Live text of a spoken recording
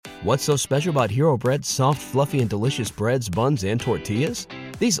What's so special about Hero Bread's soft, fluffy, and delicious breads, buns, and tortillas?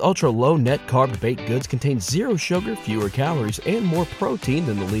 These ultra-low net-carb baked goods contain zero sugar, fewer calories, and more protein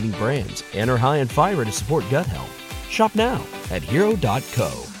than the leading brands, and are high in fiber to support gut health. Shop now at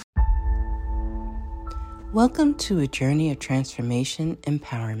hero.co. Welcome to a journey of transformation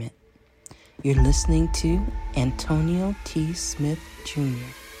empowerment. You're listening to Antonio T. Smith Jr.,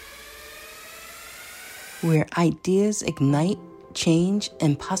 where ideas ignite, change,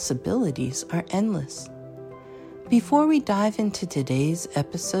 and possibilities are endless. Before we dive into today's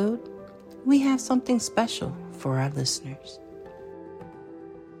episode, we have something special for our listeners.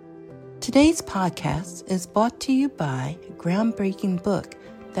 Today's podcast is brought to you by a groundbreaking book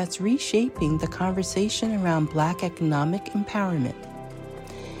that's reshaping the conversation around Black economic empowerment.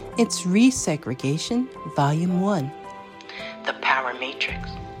 It's Resegregation, Volume 1, The Power Matrix,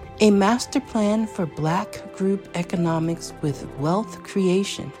 a master plan for Black group economics with wealth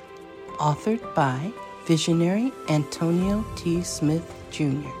creation, authored by visionary Antonio T. Smith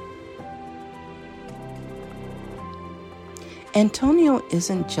Jr. Antonio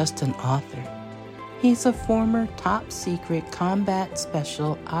isn't just an author. He's a former top-secret combat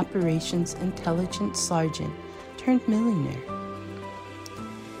special operations intelligence sergeant turned millionaire.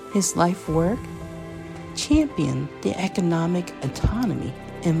 His life work championed the economic autonomy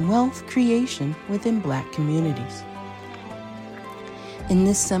and wealth creation within Black communities. In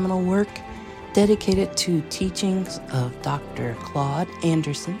this seminal work, dedicated to teachings of Dr. Claude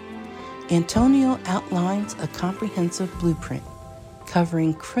Anderson, Antonio outlines a comprehensive blueprint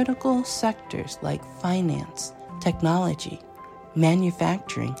covering critical sectors like finance, technology,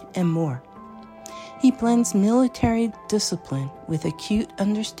 manufacturing, and more. He blends military discipline with acute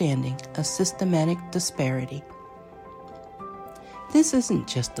understanding of systematic disparity. This isn't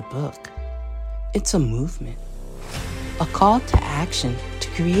just a book. It's a movement, a call to action to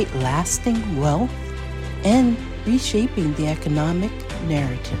create lasting wealth and reshaping the economic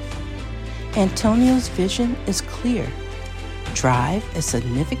narrative. Antonio's vision is clear: drive a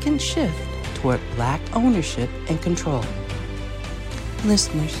significant shift toward Black ownership and control.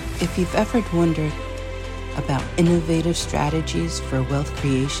 Listeners, if you've ever wondered about innovative strategies for wealth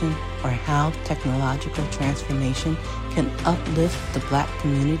creation or how technological transformation can uplift the Black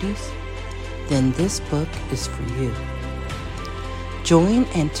communities, then this book is for you. Join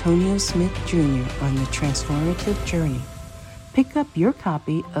Antonio Smith Jr. on the transformative journey. Pick up your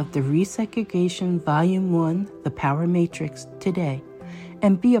copy of the Resegregation Volume 1, The Power Matrix, today,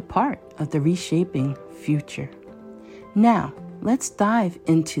 and be a part of the reshaping future. Now, let's dive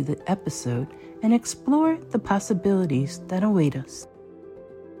into the episode and explore the possibilities that await us.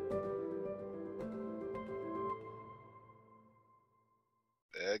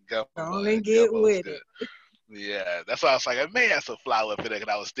 Only get with it. Yeah, that's why I was like, I may have some flour up in there,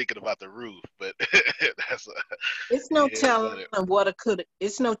 because I was thinking about the roof, but it's no telling what could.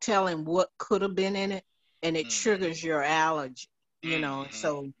 It's no telling what could have been in it, and it triggers your allergy. You know,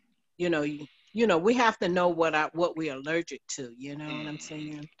 so you know, we have to know what we're allergic to. You know what I'm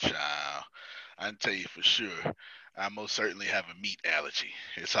saying? Child, I can tell you for sure. I most certainly have a meat allergy.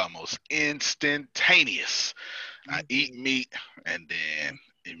 It's almost instantaneous. I eat meat and then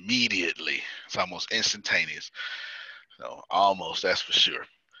immediately it's almost instantaneous. So almost, that's for sure.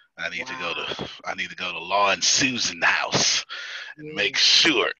 I need to go to Law and Susan house and make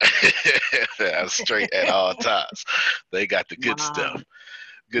sure I'm straight at all times. They got the good stuff.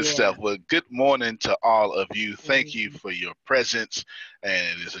 Good stuff. Well, good morning to all of you. Thank you for your presence,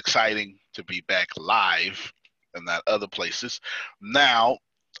 and it is exciting to be back live and not other places. Now,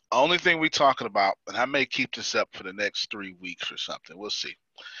 only thing we're talking about, and I may keep this up for the next 3 weeks or something, we'll see,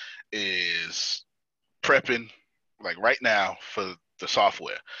 is prepping, like right now, for the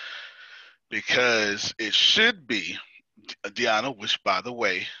software. Because it should be, Deanna, which by the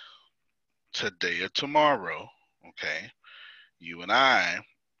way, today or tomorrow, okay, you and I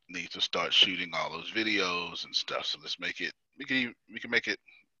need to start shooting all those videos and stuff. So let's make it, we can make it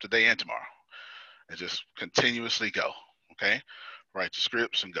today and tomorrow. And just continuously go, okay? Write the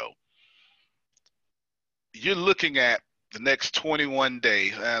scripts and go. You're looking at the next 21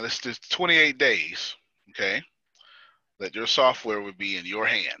 days, let's just 28 days, okay, that your software would be in your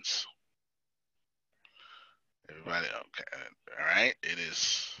hands. Everybody, okay, all right?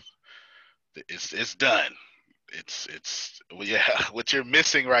 It's done. Well, yeah, what you're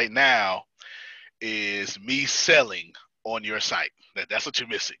missing right now is me selling on your site. That's what you're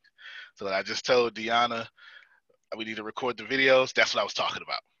missing. So I just told Deanna we need to record the videos. That's what I was talking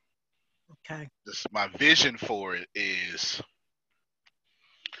about. Okay. My vision for it is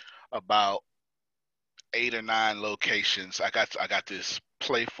about 8 or 9 locations. I got this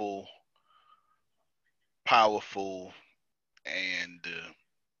playful, powerful, and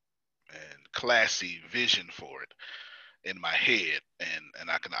classy vision for it in my head, and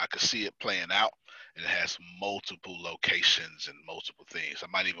I can see it playing out. And it has multiple locations and multiple things. I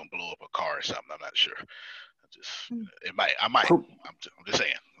might even blow up a car or something. I'm not sure. It might. I might. I'm just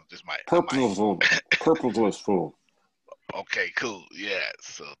saying. Just might. Purposeful. Purposeful. Okay. Cool. Yeah.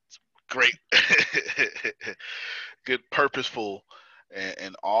 So great. Good. Purposeful.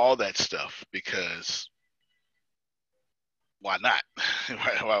 And all that stuff, because why not?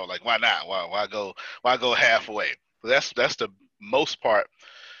 Why not? Why go halfway? That's the most part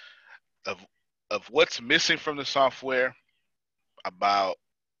of what's missing from the software. About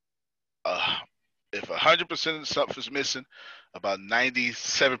if 100% of the stuff is missing, about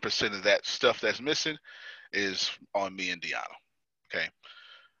 97% of that stuff that's missing is on me and Deanna. Okay,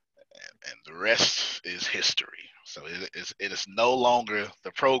 and the rest is history. So it is no longer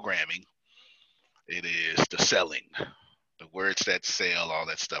the programming. It is the selling, the words that sell, all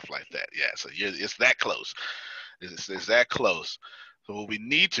that stuff like that. Yeah, so it's that close. It's that close. So what we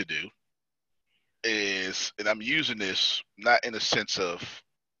need to do is, and I'm using this not in a sense of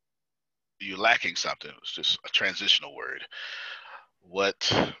you lacking something, it's just a transitional word.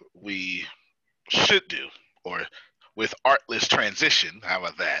 What we should do, or with artless transition, how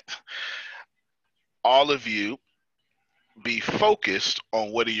about that? All of you be focused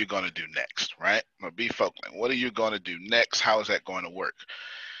on what are you going to do next, right? Be focused. What are you going to do next? How is that going to work?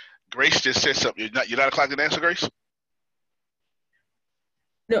 Grace just said something. You're not o'clock to answer, Grace?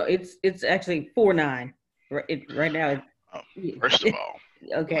 No, it's actually 4:09 right now. First of all,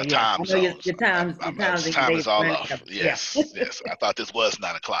 okay, yeah, time zones. Your time is all off. Yes, yes. I thought this was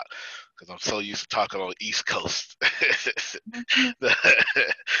 9 o'clock because I'm so used to talking on the East Coast.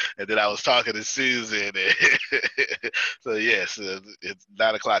 And then I was talking to Susan. So yes, it's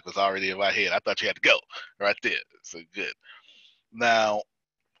 9 o'clock was already in my head. I thought you had to go right there. So good. Now,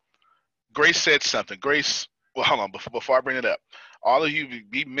 Grace said something. Grace, well, hold on. Before I bring it up, all of you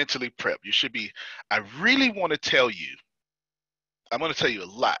be mentally prepped. You should be. I really want to tell you. I'm going to tell you a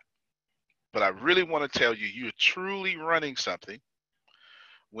lot, but I really want to tell you you're truly running something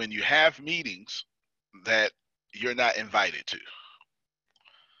when you have meetings that you're not invited to.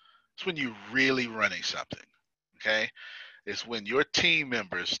 It's when you're really running something, okay? It's when your team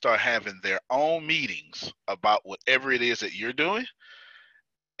members start having their own meetings about whatever it is that you're doing,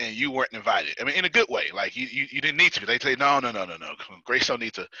 and you weren't invited. I mean, in a good way. Like you didn't need to be. They say, no. Grace don't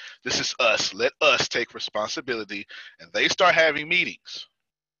need to. This is us. Let us take responsibility. And they start having meetings.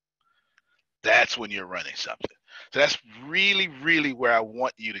 That's when you're running something. So that's really, really where I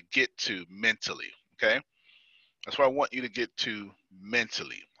want you to get to mentally. Okay. That's where I want you to get to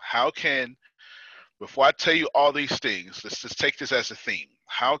mentally. How can, before I tell you all these things, let's just take this as a theme.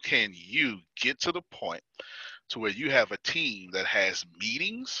 How can you get to the point to where you have a team that has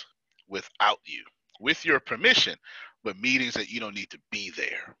meetings without you, with your permission, but meetings that you don't need to be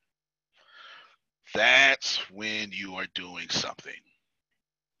there? That's when you are doing something.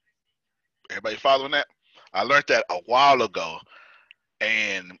 Everybody following that? I learned that a while ago,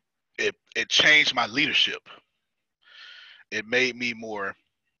 and it changed my leadership. It made me more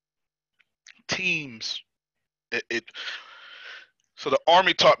teams. So the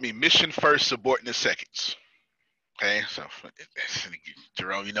Army taught me mission first, subordinate seconds. Okay, so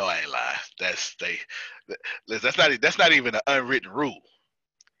Jerome, you know I ain't lying. That's not even an unwritten rule.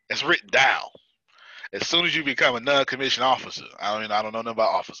 It's written down. As soon as you become a non-commissioned officer, I don't know nothing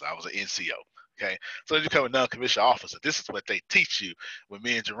about officer. I was an NCO. Okay, so as you become a non-commissioned officer, this is what they teach you when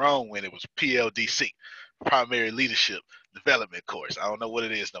me and Jerome went. It was PLDC, Primary Leadership Development Course. I don't know what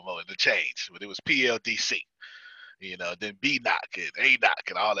it is no more. It changed, but it was PLDC. You know, then B knock and A knock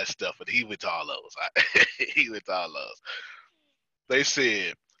and all that stuff. But he went to all those. He went to all those. They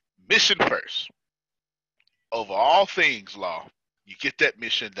said mission first. Over all things, law, you get that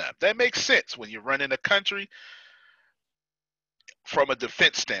mission done. That makes sense when you're running a country from a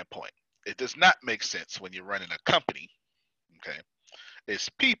defense standpoint. It does not make sense when you're running a company. Okay. It's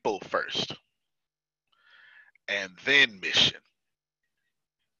people first and then mission.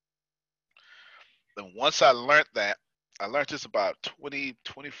 And once I learned that, I learned this about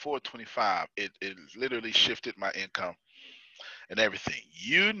 24, 25. It literally shifted my income and everything.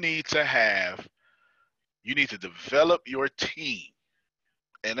 You need to develop your team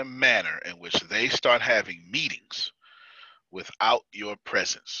in a manner in which they start having meetings without your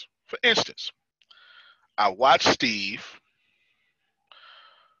presence. For instance, I watched Steve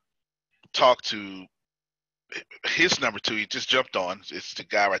talk to his number two. He just jumped on. It's the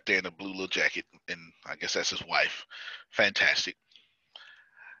guy right there in the blue little jacket, and I guess that's his wife. Fantastic.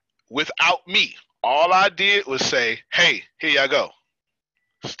 without me. All I did was say, hey, here y'all go.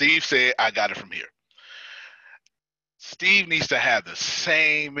 Steve said, I got it from here. Steve needs to have the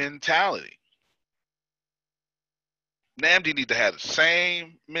same mentality. Namdi needs to have the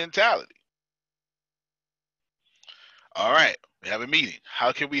same mentality. All right, we have a meeting.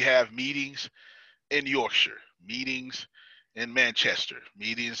 How can we have meetings in Yorkshire, meetings in Manchester,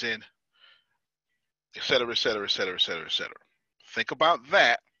 meetings in et cetera, et cetera, et cetera, et cetera, et cetera. Think about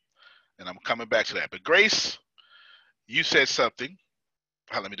that, and I'm coming back to that. But Grace, you said something.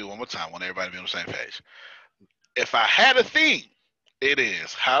 Let me do it one more time. I want everybody to be on the same page. If I had a theme, it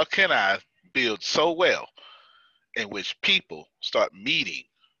is how can I build so well in which people start meeting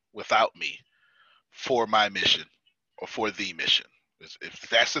without me for my mission or for the mission. If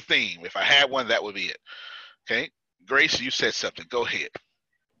that's the theme, if I had one, that would be it. Okay, Grace, you said something. Go ahead.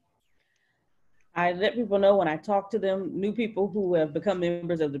 I let people know when I talk to them, new people who have become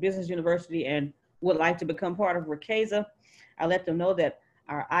members of the business university and would like to become part of Ricasa, I let them know that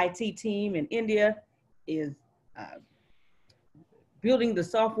our IT team in India is building the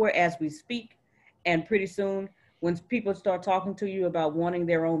software as we speak. And pretty soon, when people start talking to you about wanting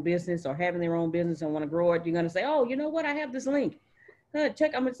their own business or having their own business and want to grow it, you're going to say, oh, you know what? I have this link. I'm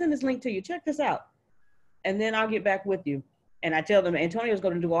going to send this link to you. Check this out. And then I'll get back with you. And I tell them, Antonio's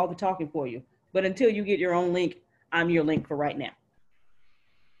going to do all the talking for you. But until you get your own link, I'm your link for right now.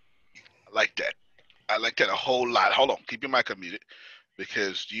 I like that. I like that a whole lot. Hold on. Keep your mic unmuted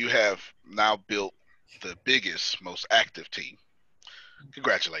because you have now built the biggest, most active team.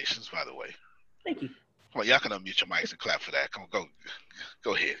 Congratulations, by the way. Thank you. Come on, y'all can unmute your mics and clap for that. Come on,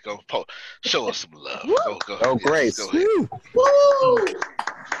 go ahead. Show us some love. Go, Grace. Go ahead. Woo!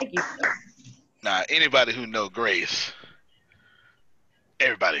 Thank you. Now, anybody who know Grace,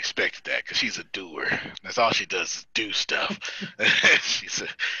 everybody expected that because she's a doer. That's all she does is do stuff.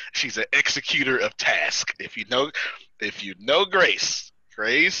 she's an executor of tasks. If you know Grace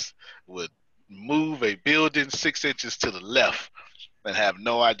would move a building 6 inches to the left and have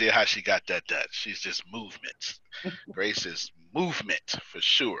no idea how she got that done. She's just movement. Grace is movement for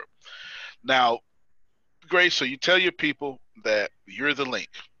sure. Now, Grace, so you tell your people that you're the link.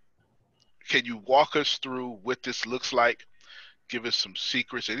 Can you walk us through what this looks like? Give us some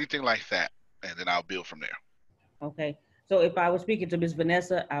secrets, anything like that, and then I'll build from there. Okay. So if I was speaking to Ms.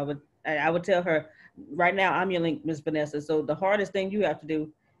 Vanessa, I would tell her, right now I'm your link, Ms. Vanessa. So the hardest thing you have to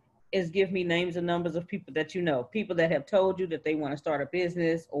do is give me names and numbers of people that you know, people that have told you that they want to start a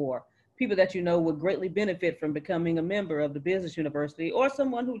business, or people that you know would greatly benefit from becoming a member of the business university, or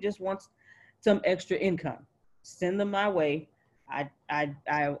someone who just wants some extra income. Send them my way.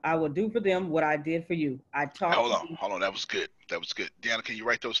 I will do for them what I did for you. Hold on. That was good. Deanna, can you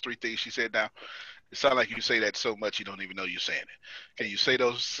write those 3 things she said down? It sounds like you say that so much you don't even know you're saying it. Can you say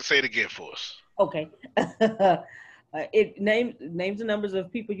it again for us? Okay. It names the numbers of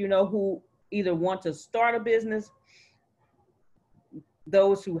people you know who either want to start a business,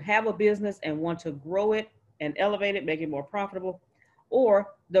 those who have a business and want to grow it and elevate it, make it more profitable,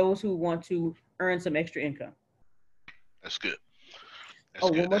 or those who want to earn some extra income. That's good. That's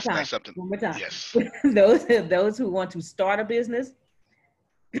good. One more time. That's something. One more time. Yes. those who want to start a business,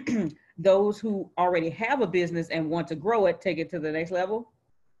 those who already have a business and want to grow it, take it to the next level,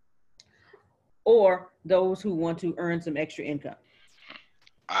 or those who want to earn some extra income.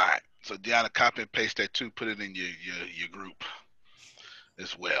 All right. So Deanna, copy and paste that too. Put it in your group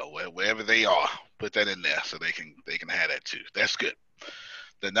as well. Wherever they are, put that in there so they can have that too. That's good.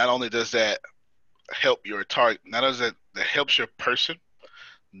 Then not only does that help your target, not only does that helps your person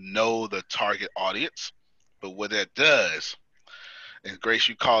know the target audience, but what that does, and Grace,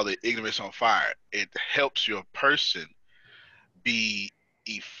 you call it ignorance on fire. It helps your person be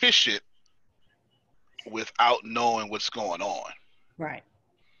efficient without knowing what's going on. Right.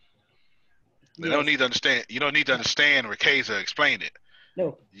 They don't need to understand. You don't need to understand Ricasa explain it.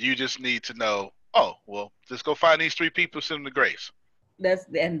 No. You just need to know, oh, well, just go find these 3 people, send them to Grace.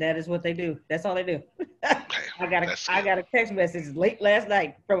 That is what they do. That's all they do. Okay, I got a text message late last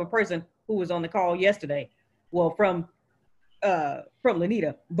night from a person who was on the call yesterday. Well, from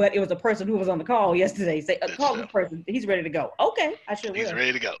Lanita, but it was a person who was on the call yesterday. Say, call this person. He's ready to go. Okay, I sure will. He's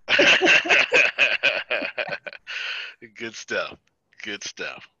ready to go. Good stuff.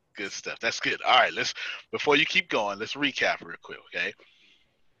 That's good. All right, before you keep going, let's recap real quick, okay?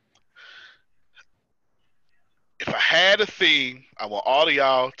 If I had a theme, I want all of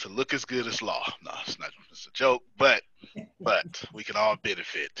y'all to look as good as Law. No, it's not. It's a joke, but we can all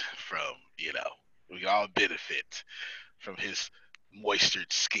benefit from, his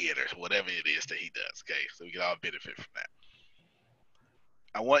moistured skin or whatever it is that he does, okay? So we can all benefit from that.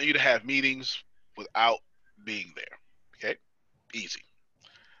 I want you to have meetings without being there. Okay? Easy.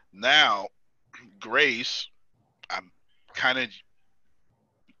 Now, Grace, I'm kind of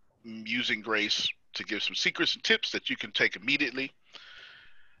using Grace to give some secrets and tips that you can take immediately,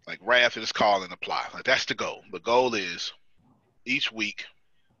 like right after this call, and apply. Like that's the goal. The goal is each week,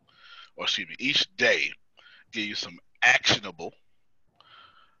 or excuse me, each day, give you some actionable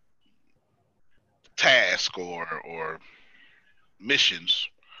task or missions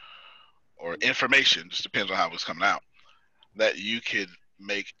or information, just depends on how it's coming out, that you could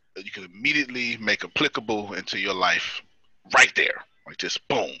immediately make applicable into your life right there. Like just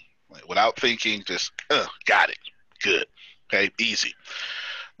boom. Like without thinking, just got it. Good. Okay, easy.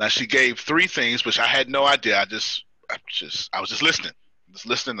 Now she gave three things which I had no idea. I was just listening. Just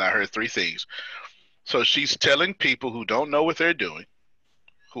listening, and I heard three things. So she's telling people who don't know what they're doing,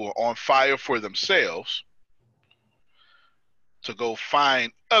 who are on fire for themselves, to go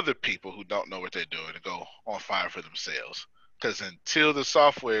find other people who don't know what they're doing to go on fire for themselves. Because until the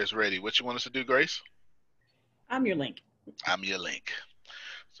software is ready, what you want us to do, Grace? I'm your link. I'm your link.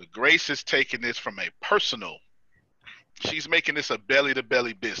 So Grace is taking this from a personal. She's making this a belly to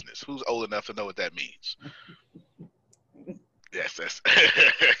belly business. Who's old enough to know what that means? Yes, that's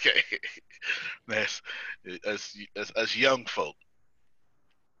okay. That's us young folk.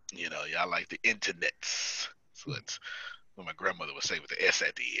 You know, y'all like the internets. So it's what my grandmother would say with the S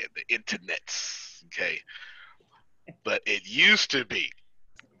at the end, the internets. Okay. But it used to be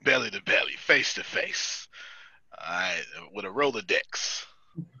belly to belly, face to face. All right, with a Rolodex.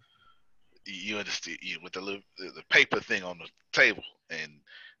 You understand? With the paper thing on the table and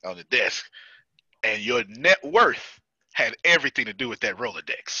on the desk, and your net worth had everything to do with that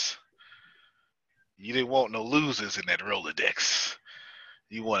Rolodex. You didn't want no losers in that Rolodex.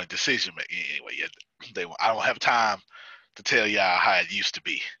 You wanted decision making anyway. I don't have time to tell y'all how it used to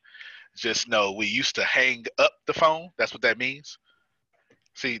be. Just know we used to hang up the phone. That's what that means.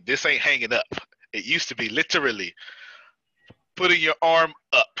 See, this ain't hanging up. It used to be literally putting your arm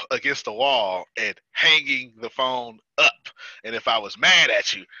up against the wall and hanging the phone up. And if I was mad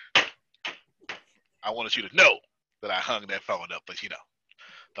at you, I wanted you to know that I hung that phone up. But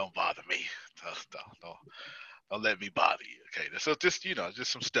don't bother me. Don't let me bother you. Okay. So just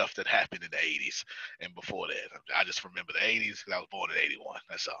just some stuff that happened in the 80s and before that. I just remember the 80s because I was born in 81.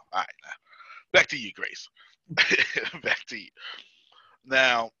 That's all. All right. Now back to you, Grace. Back to you.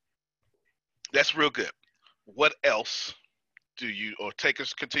 Now that's real good. What else do you or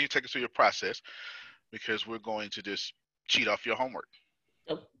continue to take us through your process, because we're going to just cheat off your homework.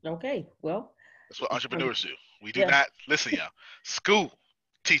 Okay. Well, that's what entrepreneurs do. We do not listen, y'all. School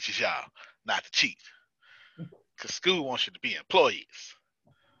teaches y'all not to cheat, because school wants you to be employees.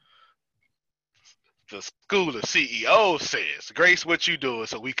 The school, the CEO says, Grace, what you doing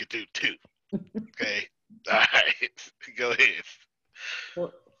so we could do too. Okay. All right. Go ahead.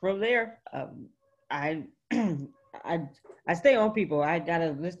 Well, from there, I I stay on people. I got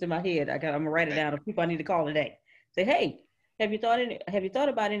a list in my head. I'm gonna write it down of people I need to call today. Say, hey, have you thought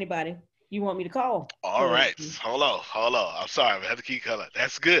about anybody you want me to call? All right. Hold on. I'm sorry. I have to keep color.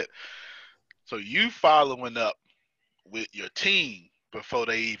 That's good. So you following up with your team before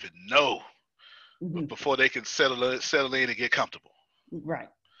they even know, before they can settle in and get comfortable. Right.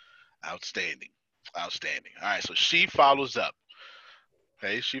 Outstanding. All right. So she follows up.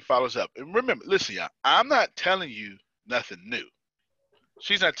 Okay. She follows up. And remember, listen, y'all, I'm not telling you nothing new.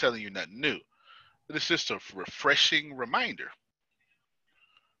 She's not telling you nothing new. It's just a refreshing reminder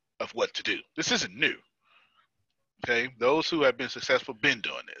of what to do. This isn't new. Okay. Those who have been successful been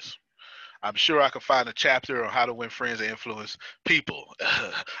doing this. I'm sure I can find a chapter on how to win friends and influence people.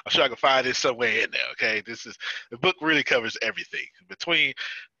 I'm sure I can find it somewhere in there. Okay. The book really covers everything. Between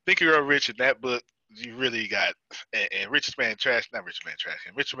Think and Grow Rich and that book, you really got, and Richest Man Trash, not Richest Man Trash,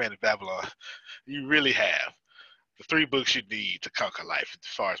 and Richest Man in Babylon, you really have the three books you need to conquer life, as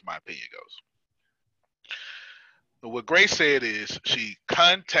far as my opinion goes. But what Grace said is she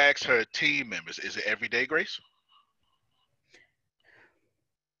contacts her team members. Is it every day, Grace?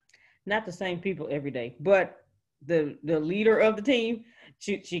 Not the same people every day, but the leader of the team,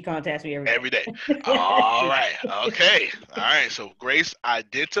 she contacts me every day. All right. Okay. All right. So Grace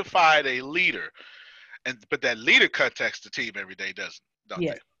identified a leader, but that leader contacts the team every day, don't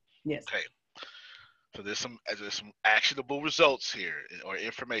they? Yes. Okay. So there's some actionable results here or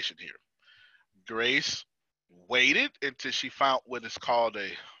information here. Grace waited until she found what is called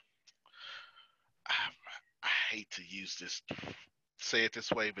I hate to say it this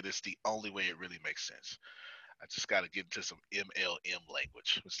way, but it's the only way it really makes sense. I just got to get into some MLM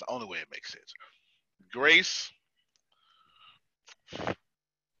language. It's the only way it makes sense. Grace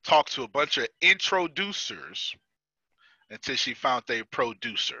talked to a bunch of introducers until she found a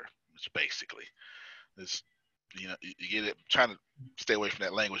producer, which basically is, you know, you get it. I'm trying to stay away from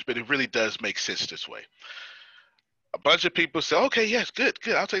that language, but it really does make sense this way. A bunch of people say, okay, yes, good,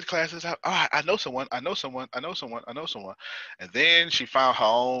 I'll take the classes. I know someone, and then she found her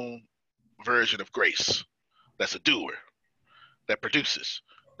own version of Grace. That's a doer, that produces,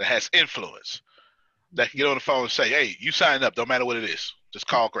 that has influence, that can get on the phone and say, hey, you sign up, don't matter what it is, just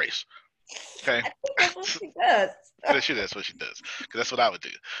call Grace. Okay. That's what she does. That's what she does. Because that's what I would do.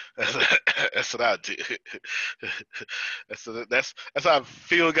 That's what I would do. That's how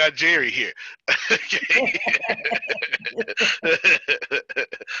Phil got Jerry here.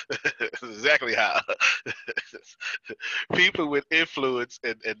 Exactly how. People with influence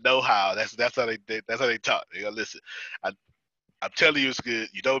and know-how. That's how they talk. You know, listen, I'm telling you it's good.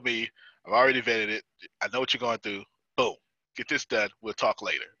 You know me. I've already vetted it. I know what you're going through. Boom. Get this done. We'll talk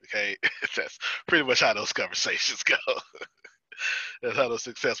later. Okay. That's pretty much how those conversations go. That's how those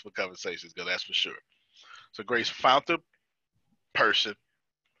successful conversations go. That's for sure. So Grace found the person,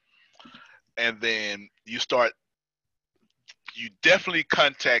 and then you definitely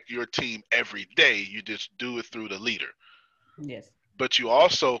contact your team every day. You just do it through the leader. Yes. But you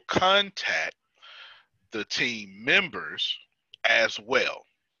also contact the team members as well.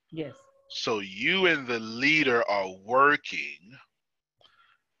 Yes. So you and the leader are working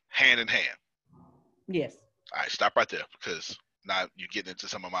hand in hand. Yes. All right, stop right there because now you're getting into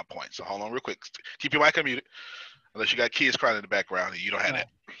some of my points. So hold on real quick. Keep your mic unmuted unless you got kids crying in the background and you don't have that.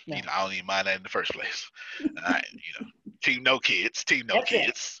 No. You know, I don't even mind that in the first place. All right, you know, team no kids.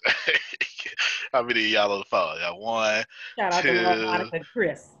 How many of y'all on the phone? Got one, Shout out two. to Monica and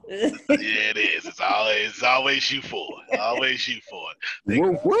Chris. Yeah, it is. It's always you four. Always you four.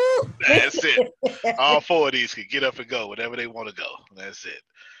 Woo, woo. That's it. All four of these can get up and go whenever they want to go. That's it.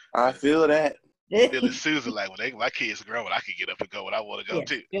 I feel that. Bill and Susan, like when my kids are growing, I can get up and go when I want to go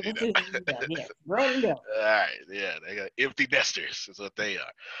too. Bill and Susan, yeah. Roll and go. All right, yeah, they got empty nesters. Is what they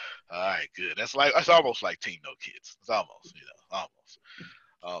are. All right, good. That's almost like Team No Kids. It's almost,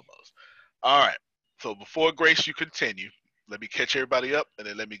 almost. All right. So before Grace, you continue. Let me catch everybody up, and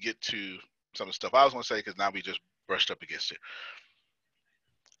then let me get to some of the stuff I was going to say because now we just brushed up against it.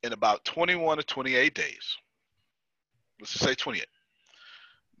 In about 21 to 28 days, let's just say 28,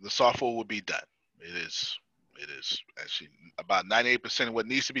 the software will be done. It is actually about 98% of what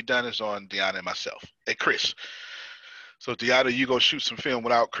needs to be done is on Deanna and myself and Chris. So Deanna, you go shoot some film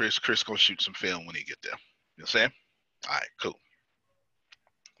without Chris. Chris gonna shoot some film when he get there. You know what I'm saying? All right, cool.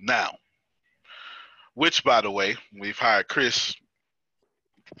 Now, which by the way, we've hired Chris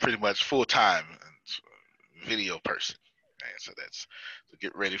pretty much full time video person. And so that's to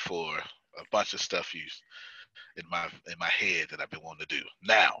get ready for a bunch of stuff in my head that I've been wanting to do.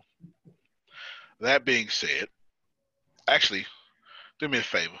 Now, that being said, actually, do me a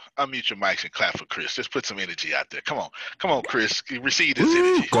favor. Unmute your mics and clap for Chris. Just put some energy out there. Come on, Chris. Receive this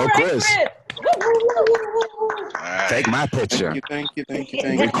energy. Go, Chris. Right. Take my picture. Thank you.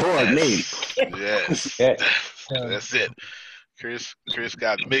 Record me. Yes. That's it. Chris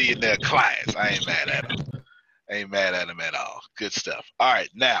got millionaire clients. I ain't mad at him. Ain't mad at him at all. Good stuff. All right,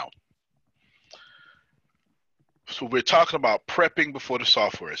 now. So we're talking about prepping before the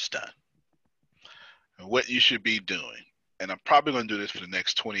software is done. And what you should be doing. And I'm probably going to do this for the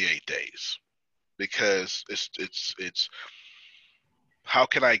next 28 days because it's how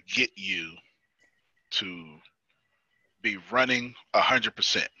can I get you to be running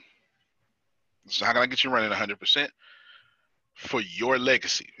 100%? So how can I get you running 100% for your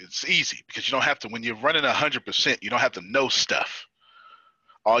legacy? It's easy because you don't have to, when you're running 100%, you don't have to know stuff.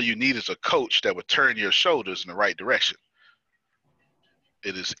 All you need is a coach that would turn your shoulders in the right direction.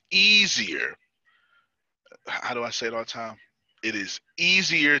 It is easier. How do I say it all the time? It is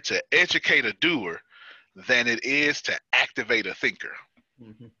easier to educate a doer than it is to activate a thinker.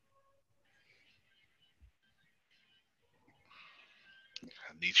 Mm-hmm.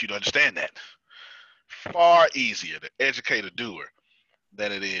 I need you to understand that. Far easier to educate a doer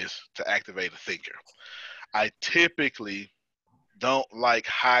than it is to activate a thinker. I typically don't like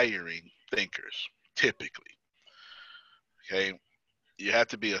hiring thinkers, typically. Okay? You have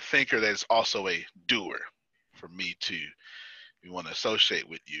to be a thinker that is also a doer for me to want to associate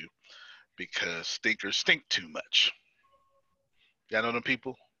with you because thinkers think too much. Y'all know them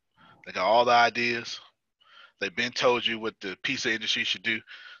people? They got all the ideas. They've been told you what the pizza industry should do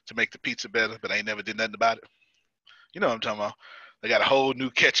to make the pizza better, but they never did nothing about it. You know what I'm talking about. They got a whole new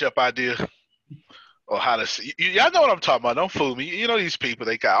ketchup idea or how to see. Y'all know what I'm talking about. Don't fool me. You know these people,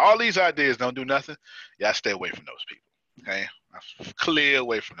 they got all these ideas, don't do nothing. Y'all stay away from those people. Okay? Clear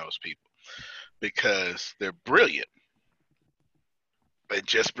away from those people because they're brilliant. And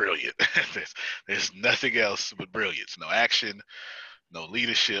just brilliant. there's nothing else but brilliance. No action, no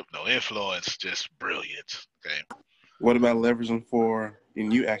leadership, no influence, just brilliance. Okay. What about leveraging for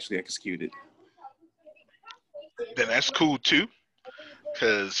and you actually execute it? Then that's cool too,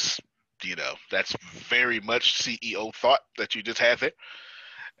 because that's very much CEO thought that you just had there,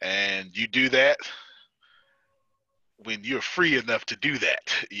 and you do that when you're free enough to do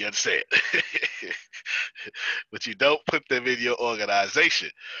that. You understand? But you don't put them in your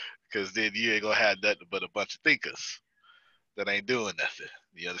organization, because then you ain't gonna have nothing but a bunch of thinkers that ain't doing nothing.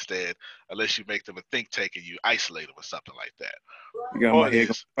 You understand? Unless you make them a think tank and you isolate them or something like that. You got my head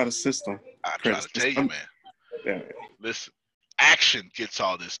going by the system. I'm trying to tell you, man. Yeah. Listen, action gets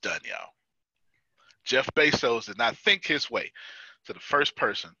all this done, y'all. Jeff Bezos did not think his way to the first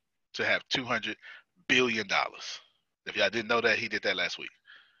person to have $200 billion. If y'all didn't know that, he did that last week.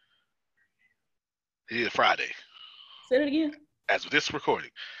 He did it Friday. Say it again. As of this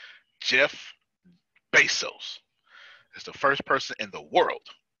recording, Jeff Bezos is the first person in the world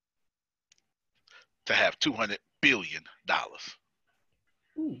to have $200 billion.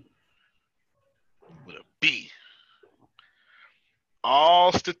 Ooh. With a B.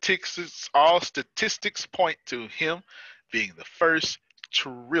 All statistics point to him being the first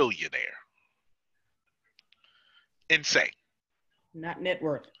trillionaire. Insane. Not net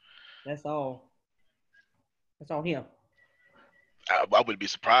worth. That's all. That's all him. I wouldn't be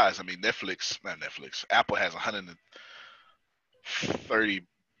surprised. I mean, Apple has $130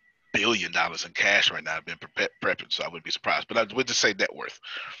 billion in cash right now. I've been prepping, so I wouldn't be surprised. But I would just say net worth.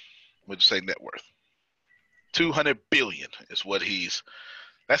 200 billion is what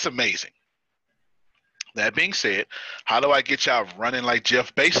that's amazing. That being said, how do I get y'all running like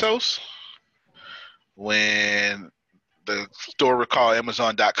Jeff Bezos? When the store recall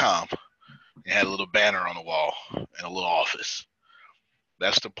Amazon.com, it had a little banner on the wall in a little office.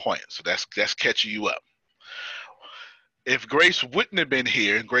 That's the point. So that's catching you up. If Grace wouldn't have been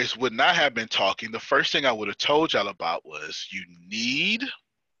here and Grace would not have been talking, the first thing I would have told y'all about was you need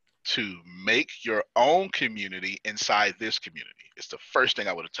to make your own community inside this community. It's the first thing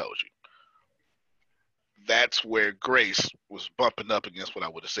I would have told you. That's where Grace was bumping up against what I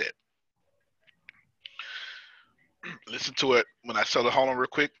would have said. Listen to it when I tell her, hold on real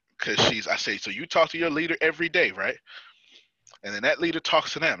quick, because I say, so you talk to your leader every day, right? And then that leader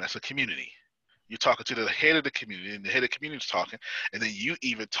talks to them. That's a community. You're talking to the head of the community, and the head of the community is talking, and then you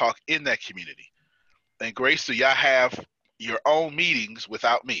even talk in that community. And Grace, do y'all have your own meetings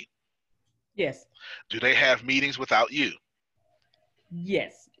without me? Yes. Do they have meetings without you?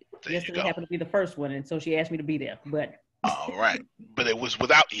 Yes. Yesterday happened to be the first one, and so she asked me to be there. But all right, but it was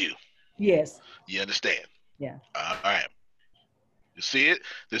without you. Yes. You understand? Yeah. All right. You see it?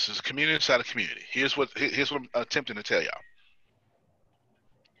 This is a community inside a community. Here's what I'm attempting to tell y'all.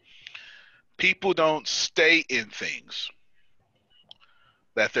 People don't stay in things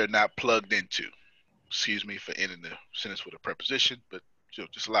that they're not plugged into. Excuse me for ending the sentence with a preposition, but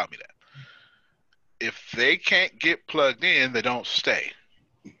just allow me that. If they can't get plugged in, they don't stay.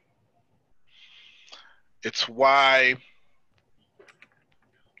 It's why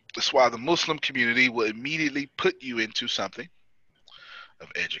the Muslim community will immediately put you into something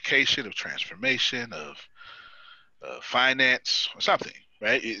of education, of transformation, of finance, or something,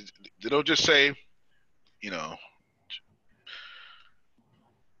 right? They don't just say, well,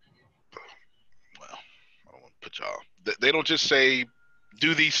 I don't want to put y'all. They don't just say,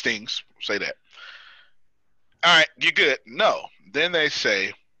 do these things, say that. All right, you're good. No. Then they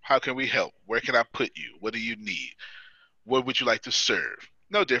say, how can we help? Where can I put you? What do you need? What would you like to serve?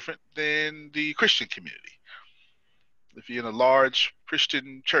 No different than the Christian community. If you're in a large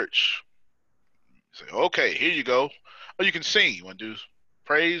Christian church, you say, okay, here you go. Or you can sing. You want to do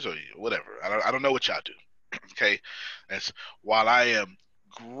praise or whatever. I don't know what y'all do. Okay? That's while I am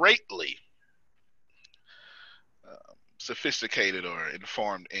greatly sophisticated or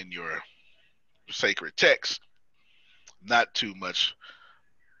informed in your sacred text, not too much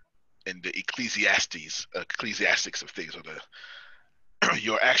in the ecclesiastics of things, or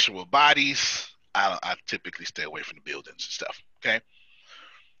your actual bodies. I typically stay away from the buildings and stuff. Okay,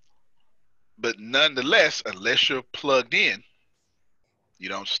 but nonetheless, unless you're plugged in, you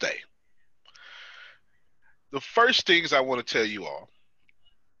don't stay. The first things I want to tell you all,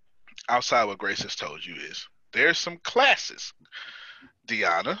 outside what Grace has told you, is there's some classes.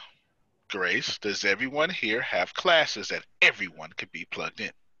 Deanna, Grace, does everyone here have classes that everyone could be plugged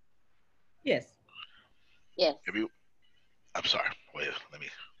in? Yes. Yes. I'm sorry. Wait,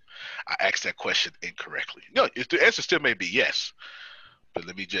 I asked that question incorrectly. No, the answer still may be yes, but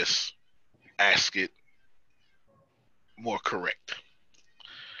let me just ask it more correct.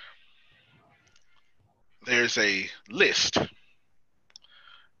 There's a list, and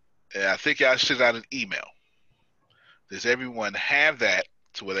I think y'all send out an email. Does everyone have that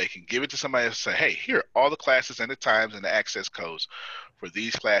to where they can give it to somebody and say, hey, here are all the classes and the times and the access codes for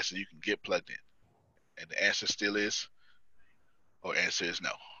these classes you can get plugged in? And the answer still is, or answer is no.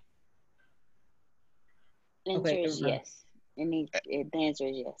 Answer Okay, is yes. The answer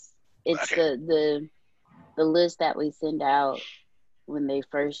is yes. It's Okay. the list that we send out when they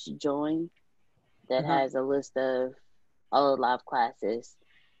first join that has a list of all the live classes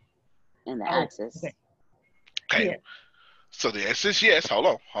and the access. Okay. Yeah. So the answer is yes. Hold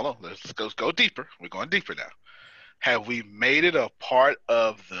on. Let's go deeper. We're going deeper now. Have we made it a part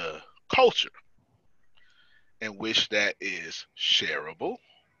of the culture in which that is shareable,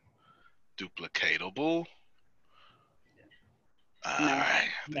 duplicatable? All right.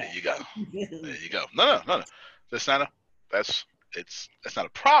 There you go. There you go. No. That's not a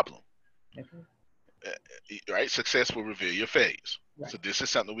problem. Right? Success will reveal your failures. Right. So this is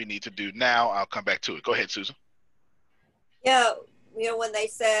something we need to do now. I'll come back to it. Go ahead, Susan. Yeah, when they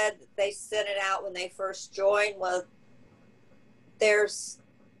said they sent it out when they first joined, well, there's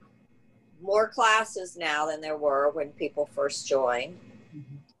more classes now than there were when people first joined.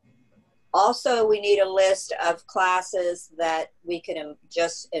 Mm-hmm. Also, we need a list of classes that we can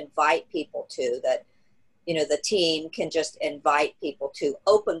just invite people to, that, the team can just invite people to.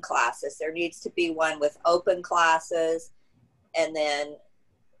 Open classes. There needs to be one with open classes, and then,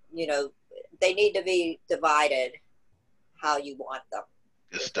 they need to be divided how you want them.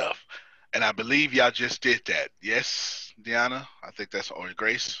 Good stuff. And I believe y'all just did that. Yes, Deanna? I think that's, or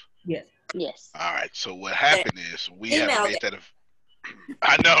Grace? Yes. Yes. All right. So what happened is we haven't made that.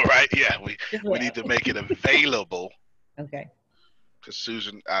 I know, right? Yeah. We need to make it available. Okay. Because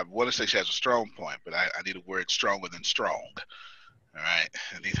Susan, I want to say she has a strong point, but I need a word stronger than strong. All right.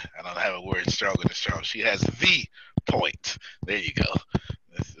 I don't have a word stronger than strong. She has the point. There you go.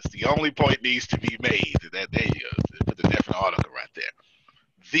 That's the only point needs to be made. There you go. Put the definite article right there.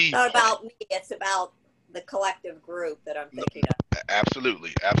 It's not about me. It's about the collective group that I'm thinking of.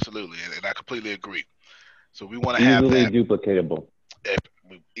 Absolutely. And I completely agree. So we want to have easily that. Duplicatable.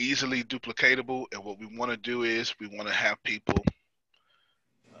 Easily duplicatable. And what we want to do is we want to have people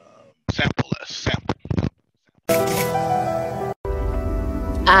sample us.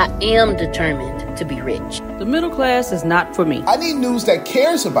 I am determined to be rich. The middle class is not for me. I need news that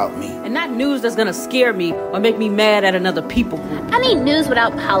cares about me. And not news that's gonna scare me or make me mad at another people group. I need news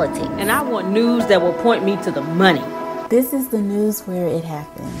without politics. And I want news that will point me to the money. This is the news where it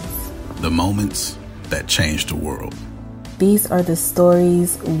happens. The moments that change the world. These are the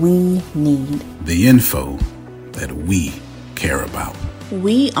stories we need. The info that we care about.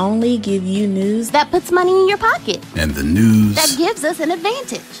 We only give you news that puts money in your pocket. And the news that gives us an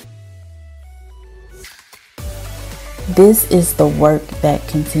advantage. This is the work that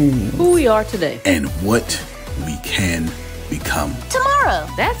continues. Who we are today. And what we can become tomorrow.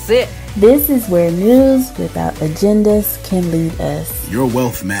 That's it. This is where news without agendas can lead us. Your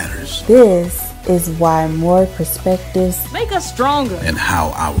wealth matters. This is why more perspectives make us stronger. And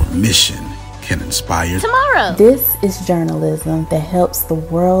how our mission can inspire tomorrow. This is journalism that helps the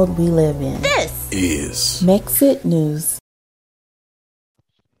world we live in. This is Mexit News.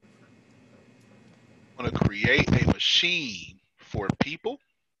 I want to create a machine for people.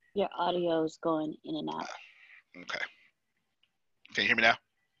 Your audio is going in and out. Okay. Can you hear me now?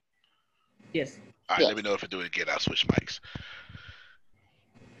 Yes. All right, yes. Let me know if I do it again. I'll switch mics.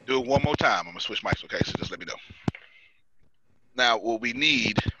 Do it one more time. I'm going to switch mics, okay? So just let me know. Now, what we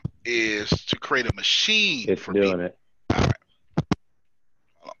need is to create a machine for people. It. All right.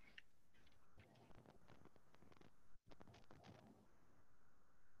 Hold on.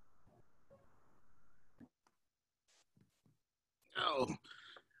 Oh.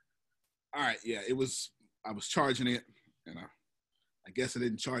 All right. Yeah, I was charging it, and I guess I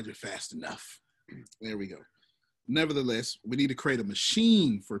didn't charge it fast enough. There we go. Nevertheless, we need to create a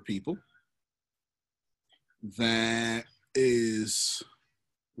machine for people that is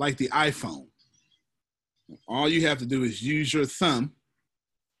like the iPhone. All you have to do is use your thumb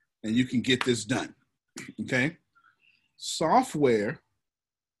and you can get this done. Okay? Software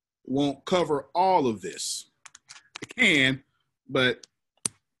won't cover all of this. It can, but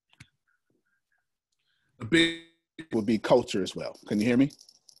a big would be culture as well. Can you hear me?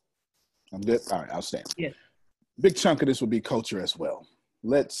 I'm good? All right, I'll stand. Yes. Big chunk of this would be culture as well.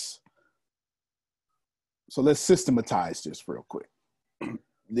 Let's systematize this real quick.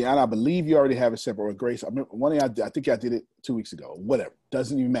 and I believe you already have it separate. Or Grace, I remember one thing I think I did it 2 weeks ago. Whatever,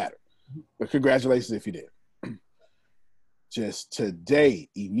 doesn't even matter. But congratulations if you did. Just today,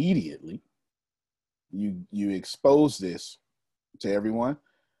 immediately, you expose this to everyone,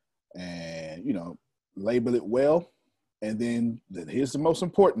 and label it well. And then here's the most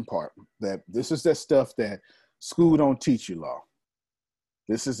important part: that this is that stuff that school don't teach you, law.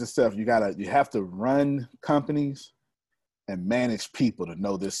 This is the stuff you have to run companies and manage people to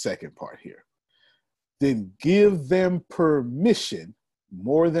know this second part here. Then give them permission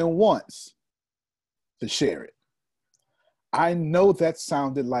more than once to share it. I know that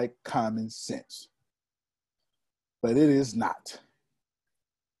sounded like common sense, but it is not.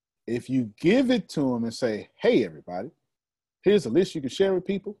 If you give it to them and say, hey, everybody, here's a list you can share with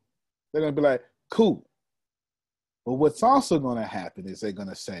people, they're going to be like, cool. But what's also going to happen is they're going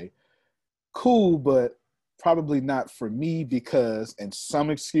to say, cool, but probably not for me because, and some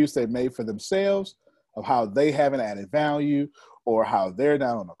excuse they made for themselves of how they haven't added value or how they're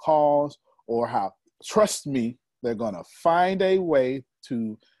not on the calls or how, trust me, they're going to find a way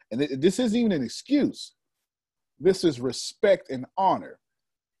to, and this isn't even an excuse. This is respect and honor.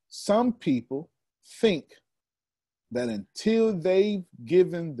 Some people think that until they've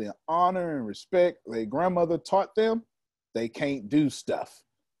given the honor and respect their grandmother taught them, they can't do stuff.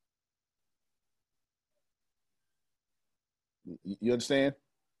 You understand?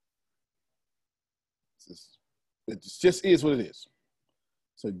 It just is what it is.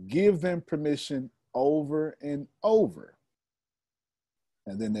 So give them permission over and over,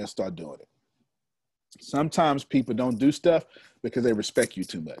 and then they'll start doing it. Sometimes people don't do stuff because they respect you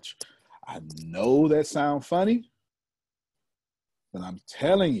too much. I know that sounds funny, but I'm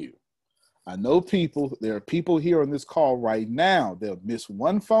telling you, I know there are people here on this call right now, they'll miss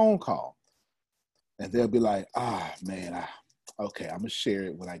one phone call and they'll be like, man, okay, I'm going to share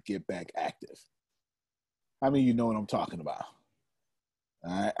it when I get back active. How many of you know what I'm talking about?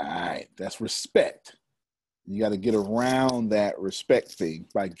 All right, that's respect. You got to get around that respect thing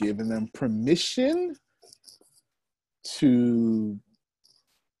by giving them permission to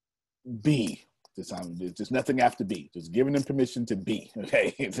be. Just nothing after be. Just giving them permission to be.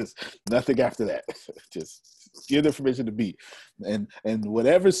 Okay, just nothing after that. Just give them permission to be, and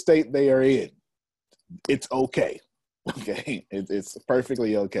whatever state they are in, it's okay. Okay, it's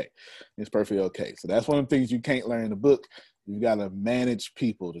perfectly okay. It's perfectly okay. So that's one of the things you can't learn in the book. You got to manage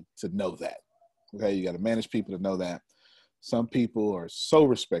people to know that. Okay, you got to manage people to know that. Some people are so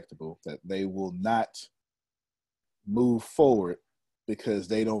respectable that they will not move forward because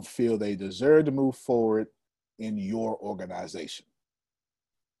they don't feel they deserve to move forward in your organization.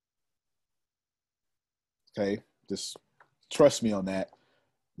 Okay, just trust me on that.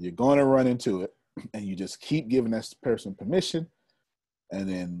 You're going to run into it, and you just keep giving that person permission, and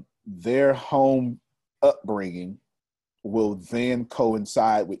then their home upbringing will then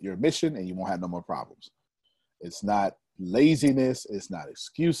coincide with your mission, and you won't have no more problems. It's not laziness. It's not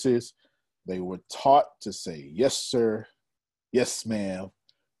excuses. They were taught to say, yes, sir. Yes, ma'am.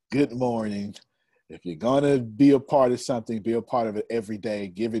 Good morning. If you're going to be a part of something, be a part of it every day.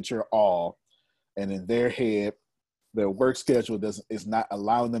 Give it your all. And in their head, their work schedule is not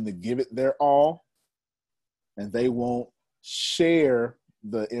allowing them to give it their all. And they won't share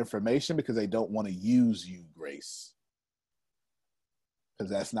the information because they don't want to use you, Grace. Because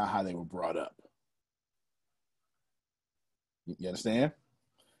that's not how they were brought up. You understand?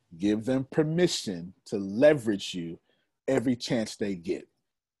 Give them permission to leverage you every chance they get.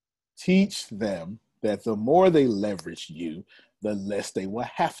 Teach them that the more they leverage you, the less they will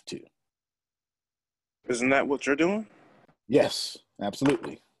have to. Isn't that what you're doing? Yes,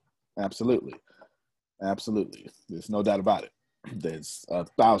 absolutely. Absolutely. Absolutely. There's no doubt about it. That's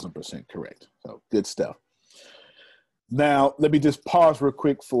 1,000% correct. So good stuff. Now, let me just pause real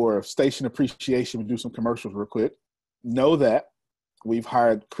quick for station appreciation and do some commercials real quick. Know that we've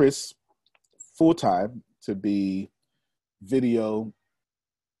hired Chris full-time to be video.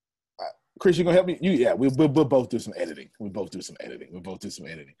 Chris, you gonna help me? We'll both do some editing. We'll both do some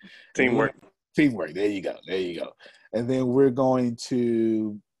editing. Teamwork. Teamwork. There you go. And then we're going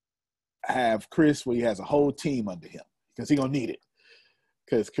to have Chris where he has a whole team under him because he's gonna need it.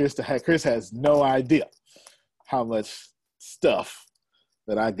 Because Chris has no idea how much stuff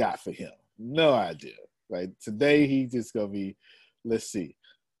that I got for him. No idea. Like today, he just gonna be. Let's see.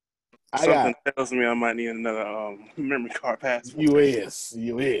 Something tells me I might need another memory card password. You is,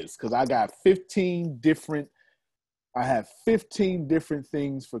 because I got 15 different. I have 15 different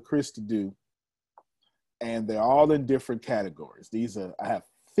things for Chris to do, and they're all in different categories. I have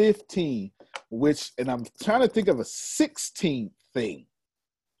 15, and I'm trying to think of a 16th thing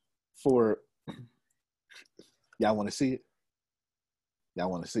for y'all want to see it? Y'all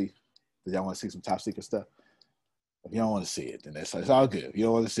want to see? Do y'all want to see some top secret stuff? If you don't want to see it, then it's all good. If you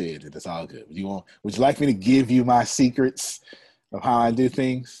don't want to see it, then it's all good. Would you like me to give you my secrets of how I do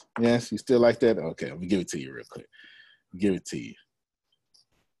things? Yes, you still like that? Okay, let me give it to you real quick. Give it to you.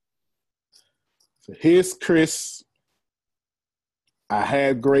 So here's Chris. I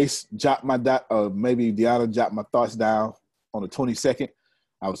had Grace jot my maybe Deanna jot my thoughts down on the 22nd.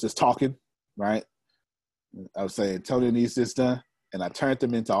 I was just talking, right? I was saying Tony needs this done, and I turned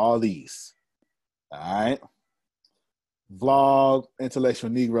them into all these. All right. Vlog, Intellectual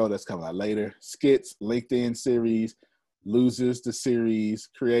Negro, that's coming out later. Skits, LinkedIn series, Losers, the series,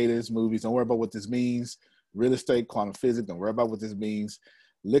 Creators, movies. Don't worry about what this means. Real estate, quantum physics. Don't worry about what this means.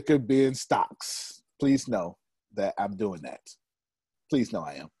 Liquor, bin, stocks. Please know that I'm doing that. Please know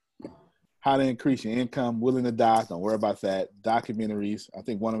I am. How to increase your income, willing to die. Don't worry about that. Documentaries. I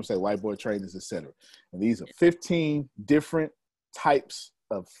think one of them say whiteboard trainings, etc. And these are 15 different types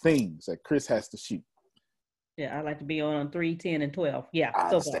of things that Chris has to shoot. Yeah, I like to be on 3, 10, and 12. Yeah, I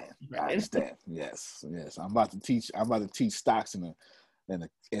understand. I understand. Yes. I'm about to teach stocks in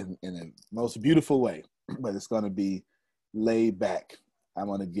the most beautiful way, but it's going to be laid back. I'm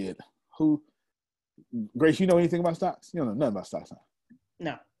going to get Grace, you know anything about stocks? You don't know nothing about stocks, huh?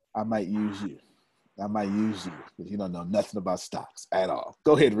 No. I might use you because you don't know nothing about stocks at all.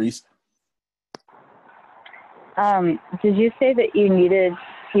 Go ahead, Reese. Did you say that you needed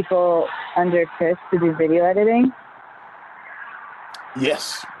people under Chris to do video editing?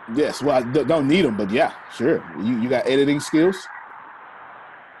 Yes. Well, I don't need them, but yeah, sure. You got editing skills?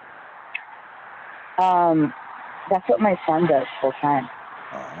 That's what my son does full time.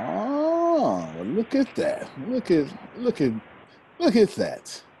 Oh, well, look at that. Look at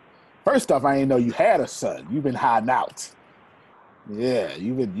that. First off, I didn't know you had a son. You've been hiding out. Yeah,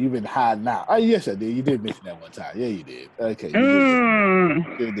 you've been hiding out. Oh, yes, I did. You did mention that one time. Yeah, you did. Okay,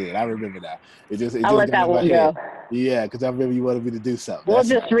 you did. I remember now. I'll let that one go. Yeah, because I remember you wanted me to do something. We'll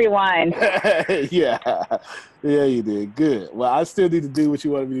just rewind. Yeah, you did. Good. Well, I still need to do what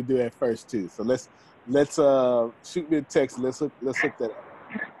you wanted me to do at first too. So let's shoot me a text. Let's hook that up.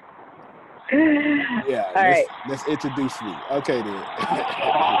 Yeah. All right. Let's introduce me. Okay, then.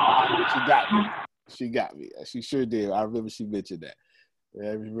 She got me. She sure did. I remember she mentioned that. Yeah,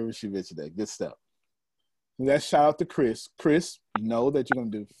 I remember she mentioned that. Good stuff. Let's shout out to Chris. Chris, know that you're going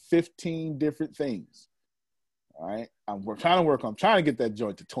to do 15 different things. All right? I'm trying to get that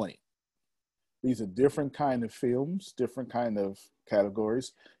joint to 20. These are different kind of films, different kind of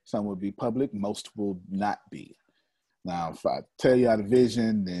categories. Some will be public. Most will not be. Now, if I tell you out of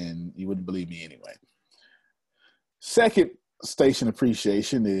vision, then you wouldn't believe me anyway. Second station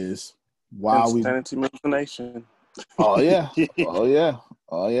appreciation is while we Insanity Imagination. Oh yeah.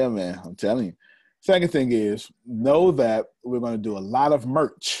 Oh yeah, man. I'm telling you. Second thing is know that we're going to do a lot of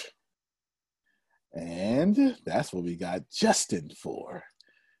merch. And that's what we got Justin for.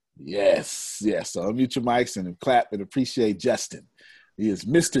 Yes. So unmute your mics and clap and appreciate Justin. He is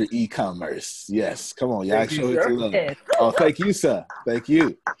Mr. E-commerce. Yes. Come on, y'all. Show it to love. Oh, thank you, sir. Thank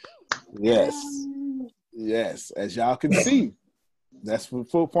you. Yes. As y'all can see, that's the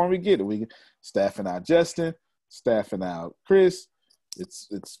full point we get it. We staffing out Justin, staffing out Chris.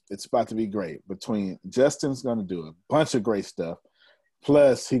 It's about to be great. Between Justin's gonna do a bunch of great stuff.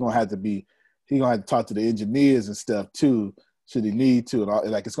 Plus he gonna have to talk to the engineers and stuff too, should he need to. And all,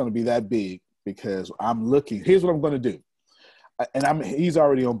 like it's gonna be that big because I'm looking. Here's what I'm gonna do. And he's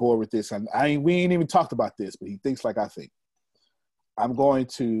already on board with this. And we ain't even talked about this, but he thinks like I think. I'm going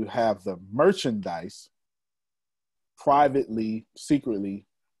to have the merchandise privately, secretly,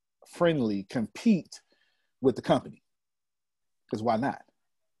 friendly compete with the company. Because why not?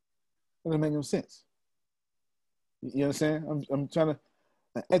 It doesn't make no sense. You understand? I'm trying to.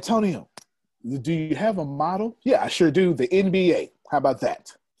 Antonio, do you have a model? Yeah, I sure do. The NBA. How about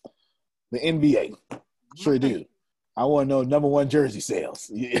that? The NBA. Sure do. I want to know number one jersey sales.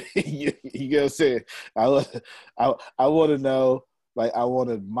 You know what I'm saying? I want to know, like, I want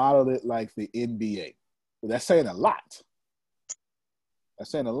to model it like the NBA. But that's saying a lot.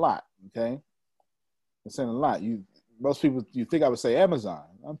 Okay? That's saying a lot. Most people, you think I would say Amazon.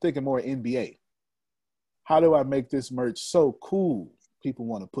 I'm thinking more NBA. How do I make this merch so cool people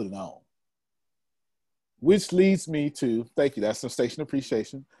want to put it on? Which leads me to, thank you, that's some station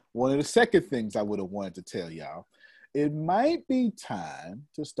appreciation. One of the second things I would have wanted to tell y'all, it might be time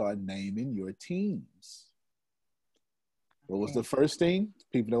to start naming your teams. What was the first thing?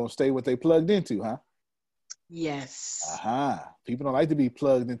 People don't stay what they plugged into, huh? Yes. People don't like to be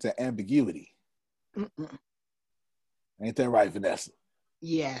plugged into ambiguity. Mm-mm. Ain't that right, Vanessa?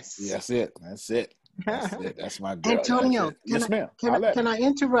 Yes. That's it. That's it. That's it. That's my girl. Antonio, Yes, ma'am. Can I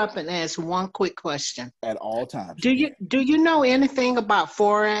interrupt and ask one quick question? At all times. Do you know anything about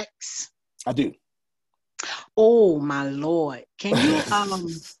Forex? I do. Oh my Lord. Can you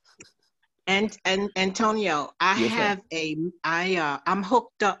and Antonio, I'm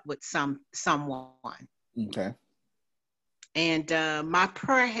hooked up with someone. Okay. And my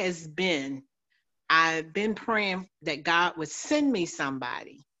prayer has been, I've been praying that God would send me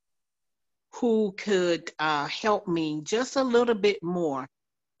somebody who could help me just a little bit more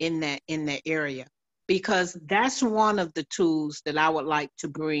in that area, because that's one of the tools that I would like to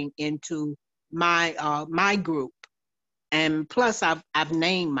bring into my group. And plus, I've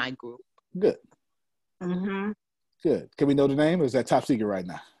named my group. Good. Mm-hmm. Good. Can we know the name, or is that top secret right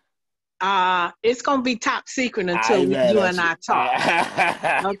now? It's gonna be top secret until you and I talk.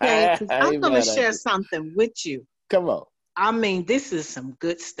 Okay, because I'm gonna share something with you. Come on. I mean, this is some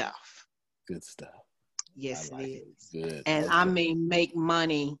good stuff. Good stuff. Yes, it is. Good. And okay. I mean, make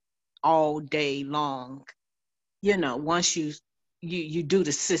money all day long. You know, once you do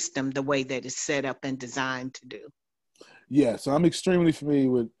the system the way that it's set up and designed to do. Yeah, so I'm extremely familiar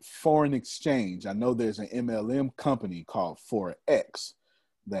with foreign exchange. I know there's an MLM company called Forex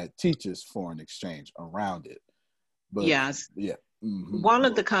that teaches foreign exchange around it. But yes. Yeah. Mm-hmm. One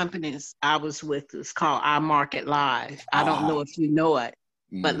of the companies I was with is called Our Market Live. I don't know if you know it,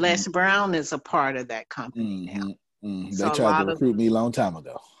 but Les Brown is a part of that company now. Mm-hmm. So they tried to recruit me a long time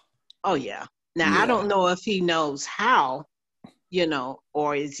ago. Oh, yeah. Now, I don't know if he knows how, you know,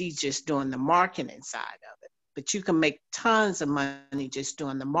 or is he just doing the marketing side of it. But you can make tons of money just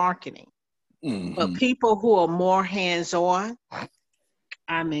doing the marketing. Mm-hmm. But people who are more hands-on,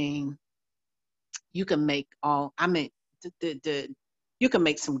 I mean, you can make you can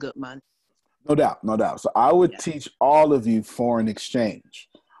make some good money. No doubt. So I would teach all of you foreign exchange.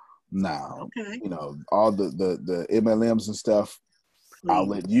 Now, you know, all the MLMs and stuff, I'll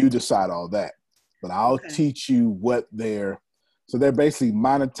let you decide all that. But I'll teach you what so they're basically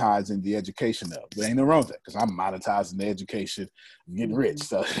monetizing the education of. There ain't no wrong with that, because I'm monetizing the education, getting rich.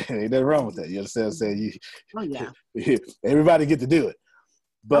 So ain't nothing wrong with that. You understand what I'm saying? Everybody get to do it.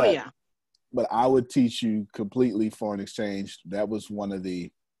 But but I would teach you completely foreign exchange. That was one of I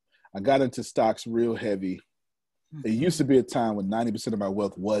got into stocks real heavy. It used to be a time when 90% of my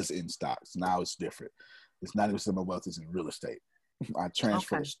wealth was in stocks. Now it's different. It's 90% of my wealth is in real estate. I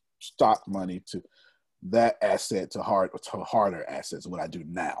transfer stock money to that asset to harder assets, what I do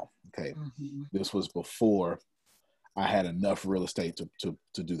now. Okay. Mm-hmm. This was before I had enough real estate to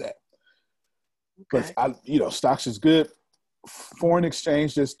do that. But stocks is good. Foreign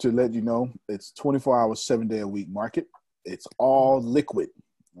exchange, just to let you know, it's 24 hours, 7 day a week market. It's all liquid.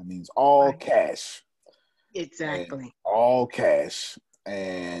 That means all cash. Exactly. And all cash.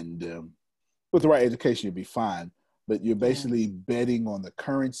 And with the right education, you'll be fine. But you're basically betting on the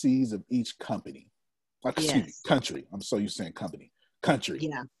currencies of each company. Excuse me, country. I'm so used to saying company. Country.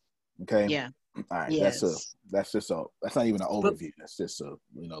 Yeah. Okay. Yeah. All right. Yes. That's not even an overview. That's just a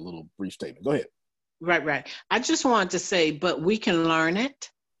little brief statement. Go ahead. Right. I just wanted to say, but we can learn it.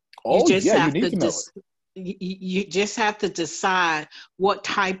 Oh, you need to know it. You just have to decide what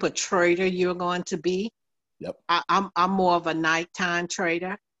type of trader you're going to be. Yep. I'm more of a nighttime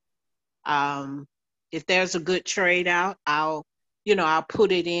trader. If there's a good trade out, I'll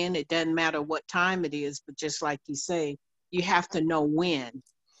put it in. It doesn't matter what time it is, but just like you say, you have to know when.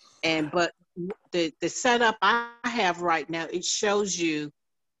 But the setup I have right now, it shows you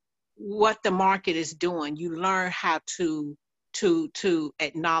what the market is doing. You learn how to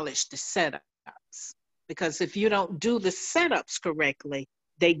acknowledge the setups, because if you don't do the setups correctly,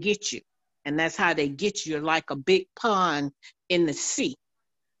 they get you, and that's how they get you. You're like a big pond in the sea.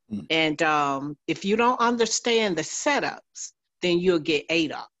 And if you don't understand the setups, then you'll get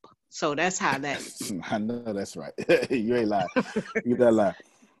ate up. So that's how that is. I know that's right. You ain't lying. You're not lying.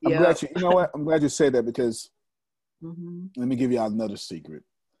 I'm glad you know what? I'm glad you said that, because let me give you another secret.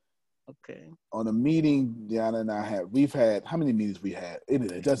 Okay. On a meeting Deanna and I we've had, how many meetings we had?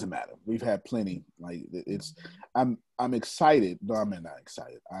 It doesn't matter. We've had plenty. Like I'm excited. No, I'm not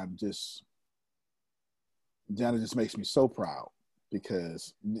excited. Deanna just makes me so proud,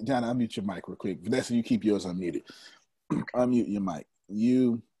 because Deanna, unmute your mic real quick. Vanessa, you keep yours unmuted. Unmute your mic.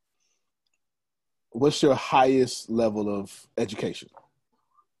 What's your highest level of education?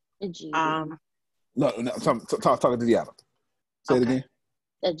 A GED. No, talking to Deanna. Say it again.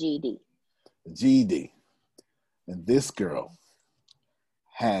 A GED. GED. And this girl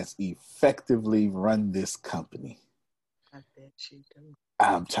has effectively run this company. bet she do.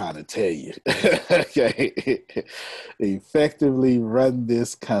 I'm trying to tell you. Okay. Effectively run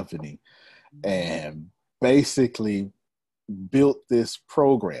this company and basically built this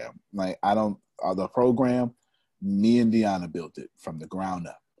program. Like the program, me and Deanna built it from the ground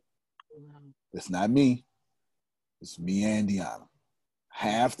up. It's not me. It's me and Deanna.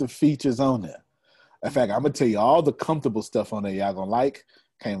 Half the features on there. In fact, I'm gonna tell you all the comfortable stuff on there y'all gonna like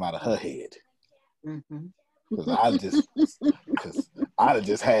came out of her head. Because I'd have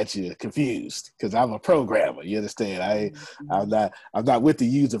just had you confused. Because I'm a programmer. You understand? I'm not with the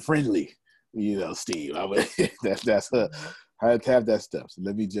user friendly. Steve. That's her. I had to have that stuff. So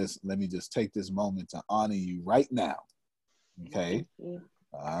let me just take this moment to honor you right now. Okay. All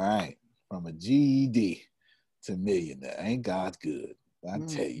right. From a GED to millionaire. Ain't God good? I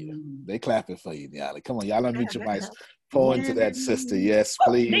tell you. They clapping for you, Deanna. Come on, y'all unmute your mics. Pour into that sister. Yes,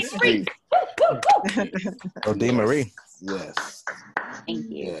 please. Please. Oh, Dee Marie. Yes. Thank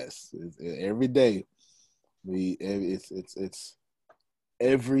you. Yes. Every day. It's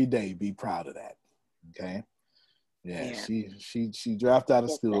every day. Be proud of that. Okay. Yeah. She dropped out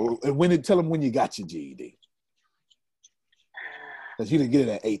of school. And tell them when you got your GED. Because you didn't get it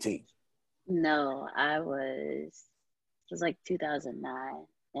at 18. No, it was like 2009,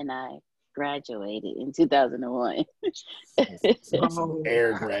 and I graduated in 2001. Some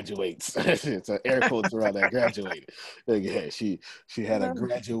air graduates. It's an air quotes around that graduated. Yeah, she had a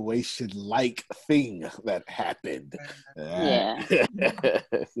graduation like thing that happened. Yeah.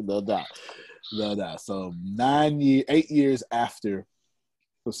 No doubt. So 8 years after,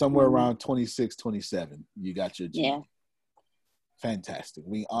 so somewhere around 26, 27, you got your GED. Yeah. Fantastic.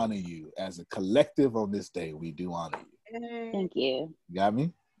 We honor you as a collective on this day. We do honor you. Thank you. You got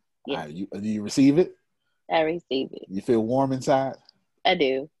me? Yeah. Do you receive it? I receive it. You feel warm inside? I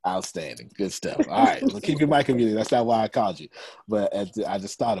do. Outstanding. Good stuff. All right. Well, keep your mic muted. That's not why I called you. But I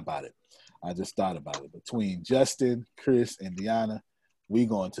just thought about it. Between Justin, Chris, and Deanna, we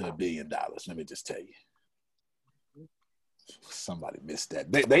going to $1 billion. Let me just tell you. Somebody missed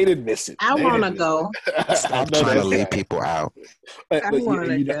that. They didn't miss it. I want to go. Stop trying to leave people out.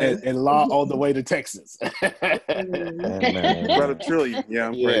 And law all the way to Texas. About $1 trillion. Yeah,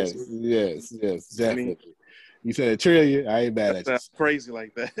 I'm crazy. Yes, definitely. You said $1 trillion. I ain't mad at you. That's crazy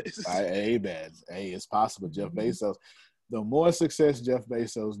like that. I ain't mad. Hey, it's possible. Jeff Bezos. The more success Jeff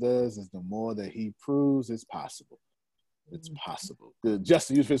Bezos does, is the more that he proves it's possible. It's possible. Good.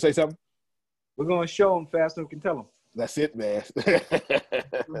 Justin, you was going to say something? We're going to show them fast so we can tell them. That's it, man.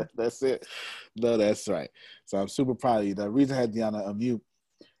 That's it. No, that's right. So I'm super proud of you. The reason I had Deanna unmute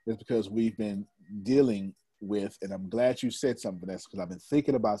is because we've been dealing with, and I'm glad you said something, that's because I've been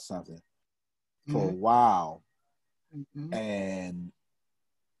thinking about something for a while. And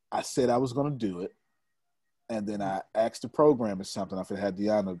I said I was going to do it. And then I asked the programmer something I had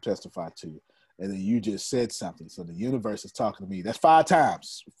Deanna testify to. And then you just said something. So the universe is talking to me. That's 5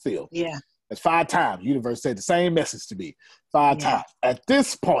 times, Phil. Yeah. That's 5 times. The universe said the same message to me 5 times. At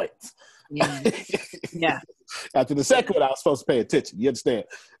this point. Yeah. After the second one, I was supposed to pay attention. You understand?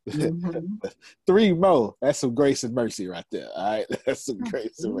 3 more. That's some grace and mercy right there. All right. That's some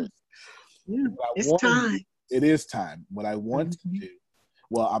grace and mercy. Yeah. It's time. It is time. What I want to do,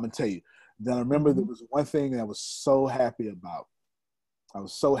 well, I'm going to tell you. Then I remember there was one thing that I was so happy about.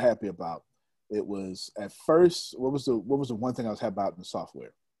 It was at first, what was the one thing I was happy about in the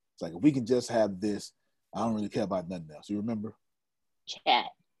software? It's like, if we can just have this, I don't really care about nothing else. You remember? Chat.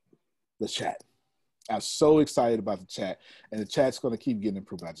 The chat. I was so excited about the chat, and the chat's going to keep getting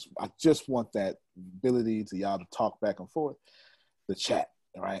improved. I just want that ability to y'all to talk back and forth. The chat,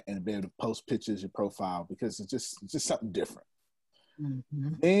 all right, and be able to post pictures, your profile, because it's just something different.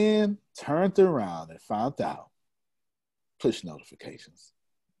 Then turned around and found out push notifications.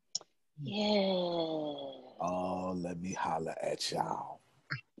 Yeah. Oh, let me holler at y'all.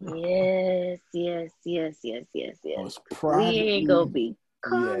 Yes. We ain't gonna be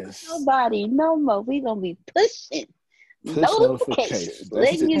calling nobody no more. We gonna be pushing notifications,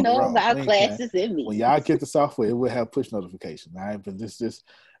 letting you know about classes and me. When y'all get the software, it will have push notifications. All right, but this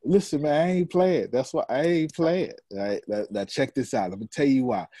listen, man, I ain't play it. That's why I ain't play it. All right, now check this out. Let me tell you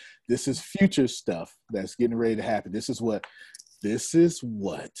why. This is future stuff that's getting ready to happen. This is what.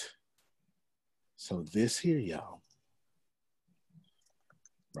 So this here, y'all.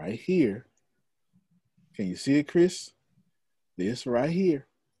 Right here. Can you see it, Chris? This right here.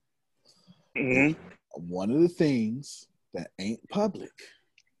 One of the things that ain't public.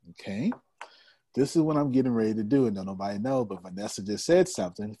 Okay? this is what I'm getting ready to do. And don't nobody know, but Vanessa just said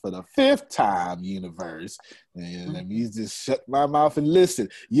something for the 5th time, universe. And let me just shut my mouth and listen.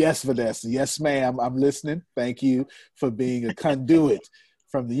 Yes, Vanessa. Yes, ma'am. I'm listening. Thank you for being a conduit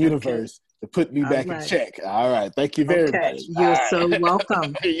from the universe to put me back in check. All right. Thank you very much. You're so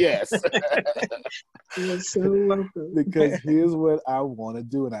welcome. Yes. You're so welcome. Because here's what I want to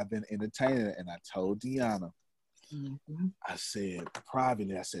do. And I've been entertaining it. And I told Deanna, I said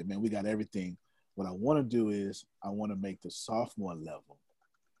privately, I said, man, we got everything. What I want to do is I want to make the sophomore level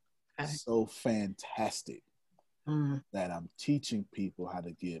so fantastic that I'm teaching people how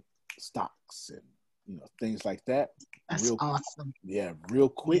to get stocks and, you know, things like that. That's awesome. Yeah, real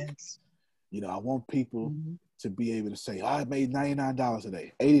quick. Yes. You know, I want people to be able to say, oh, I made $99 a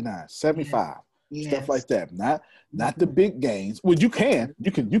day, $89, $75, stuff like that. Not the big gains. Well, you can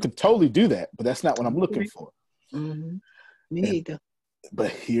totally do that, but that's not what I'm looking for. Me either.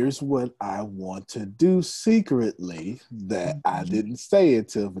 But here's what I want to do secretly that I didn't say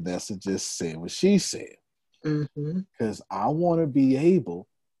until Vanessa just said what she said. Because I want to be able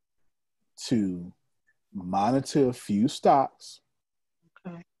to monitor a few stocks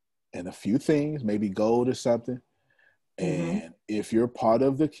and a few things, maybe gold or something. And if you're part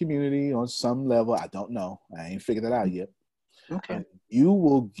of the community on some level, I don't know. I ain't figured that out yet. You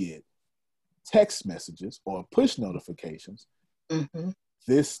will get text messages or push notifications.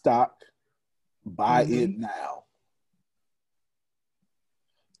 This stock, buy it now.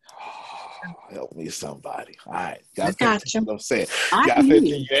 Oh, help me, somebody. All right. I got you. What I'm saying.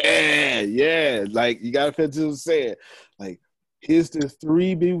 Yeah. Like, you got to fit to what I'm saying. Like, here's the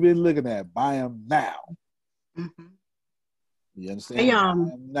 3 we've been looking at. Buy them now. You understand? Buy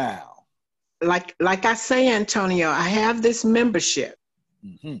them now. Like I say, Antonio, I have this membership,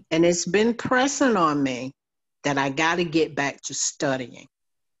 and it's been pressing on me that I got to get back to studying.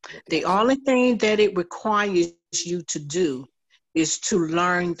 The only thing that it requires you to do is to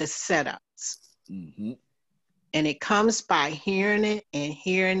learn the setups. And it comes by hearing it and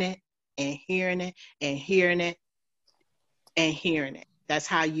hearing it and hearing it and hearing it and hearing it. That's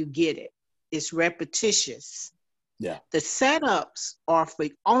how you get it. It's repetitious. Yeah. The setups are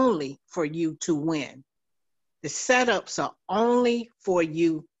only for you to win. The setups are only for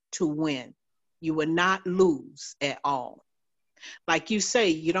you to win. You will not lose at all. Like you say,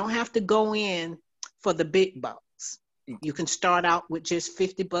 you don't have to go in for the big bucks. You can start out with just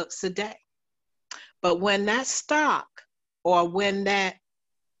 $50 a day. But when that stock or when that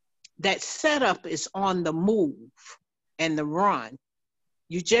setup is on the move and the run,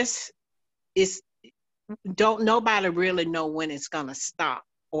 don't nobody really know when it's going to stop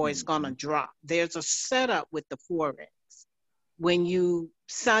or it's going to drop. There's a setup with the Forex. When you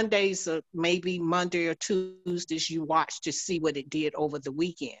Sundays or maybe Monday or Tuesdays, you watch to see what it did over the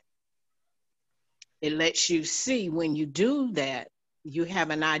weekend. It lets you see when you do that, you have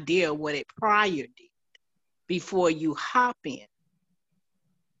an idea of what it prior did before you hop in.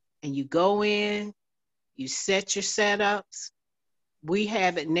 And you go in, you set your setups. We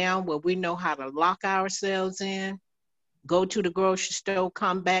have it now where we know how to lock ourselves in, go to the grocery store,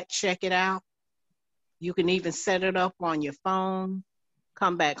 come back, check it out. You can even set it up on your phone,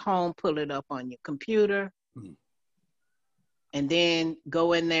 come back home, pull it up on your computer, and then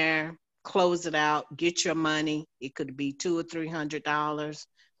go in there, close it out, get your money. It could be $200 or $300,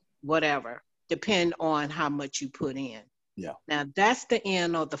 whatever, depend on how much you put in. Yeah. Now that's the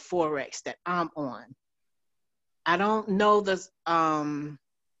end of the Forex that I'm on. I don't know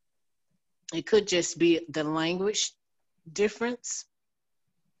it could just be the language difference.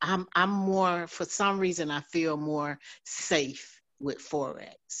 I'm more, for some reason, I feel more safe with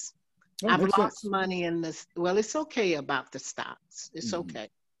Forex. I've lost money in this. Well, it's okay about the stocks. It's okay.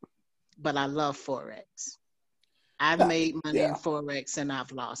 But I love Forex. I've made money in Forex and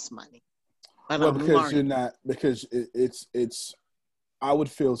I've lost money. But well, I'm because learning. you're not, because it's, I would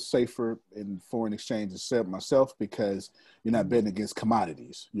feel safer in foreign exchange except myself because you're not betting against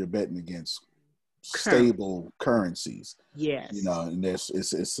commodities. You're betting against stable currencies. Yes. You know, and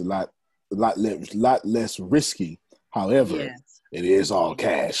it's a lot less risky. However, it is all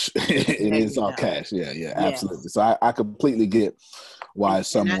cash. It is all cash. Yeah, absolutely. So I completely get why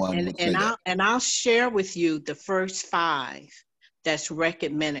someone would say that. And I'll share with you the first 5 that's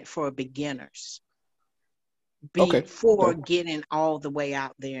recommended for beginners before getting all the way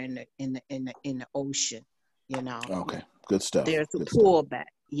out there in the ocean. You know. Okay. Good stuff. There's a pullback.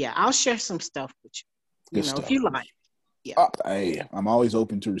 Yeah, I'll share some stuff with you. Good stuff. If you like. Yeah. Hey, I'm always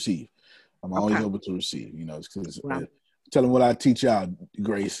open to receive. I'm always open to receive. You know, because tell them what I teach y'all,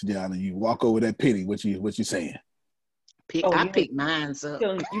 Grace. Down and you walk over that penny. What you saying? I picked mine's up. You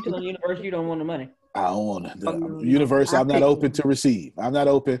telling the universe you don't want the money. I don't want the universe. I'm not open to receive. I'm not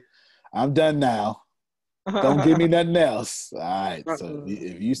open. I'm done now. Don't give me nothing else. All right. So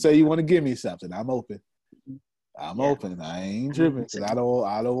if you say you want to give me something, I'm open. I'm open. I ain't tripping because I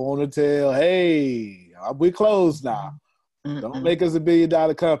don't want to tell. Hey, we closed now. Don't make us $1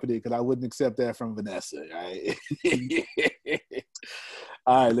 billion company because I wouldn't accept that from Vanessa. Right?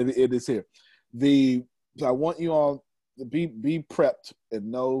 All right. Let me end this here. So I want you all to be prepped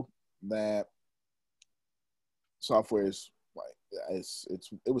and know that software is like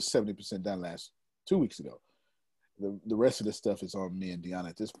it was 70% done 2 weeks ago. The rest of the stuff is on me and Deanna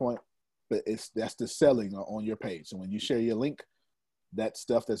at this point, but that's the selling on your page. So when you share your link, that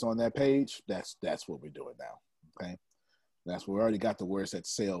stuff that's on that page, that's what we're doing now. Okay, that's where we already got the words that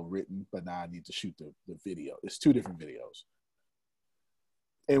sale written, but now I need to shoot the video. It's 2 different videos,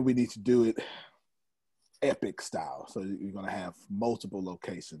 and we need to do it epic style. So you're gonna have multiple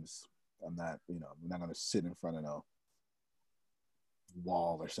locations. I'm not gonna sit in front of no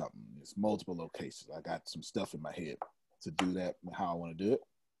wall or something. It's multiple locations. I got some stuff in my head to do that and how I want to do it.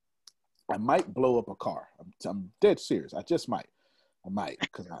 I might blow up a car. I'm dead serious. I just might. I might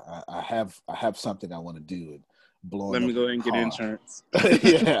because I have something I want to do. And blowing Let me up go a ahead and car. get insurance.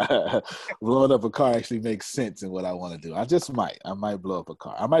 Yeah, blowing up a car actually makes sense in what I want to do. I just might. I might blow up a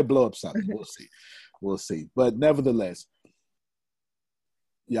car. I might blow up something. We'll see. We'll see. But nevertheless,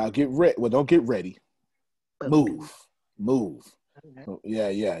 y'all get ready. Well, don't get ready. Move.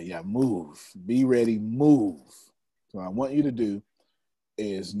 Yeah. Move. Be ready. Move. So what I want you to do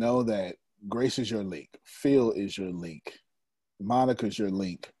is know that Grace is your link. Phil is your link. Monica's your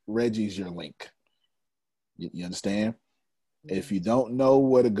link. Reggie's your link. You understand? If you don't know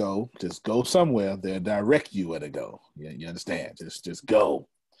where to go, just go somewhere. They'll direct you where to go. You understand? Just go.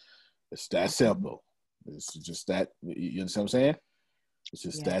 It's that simple. It's just that. You understand what I'm saying? It's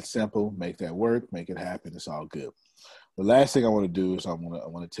just that simple. Make that work. Make it happen. It's all good. The last thing I want to do is I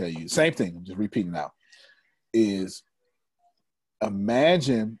want to tell you same thing. I'm just repeating now. Is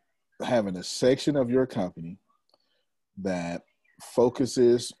imagine having a section of your company that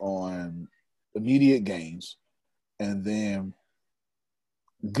focuses on immediate gains and then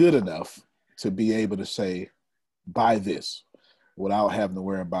good enough to be able to say, buy this without having to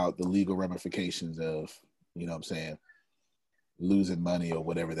worry about the legal ramifications of, you know what I'm saying, losing money or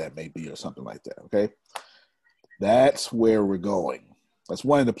whatever that may be or something like that, okay? That's where we're going. That's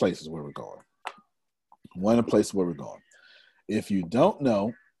one of the places where we're going. One of the places where we're going. If you don't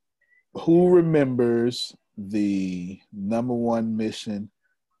know, who remembers the #1 mission?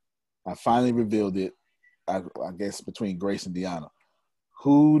 I finally revealed it, I guess, between Grace and Deanna.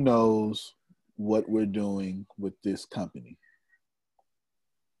 Who knows what we're doing with this company?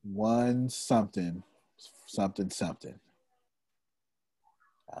 One something.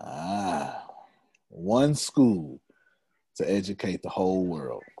 One school to educate the whole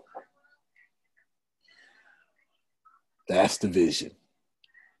world. That's the vision.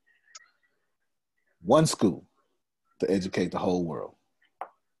 One school to educate the whole world.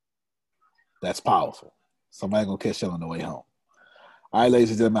 That's powerful. Somebody gonna catch that on the way home. All right, ladies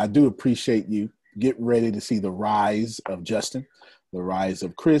and gentlemen, I do appreciate you. Get ready to see the rise of Justin, the rise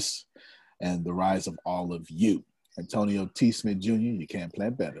of Chris, and the rise of all of you. Antonio T. Smith Jr., you can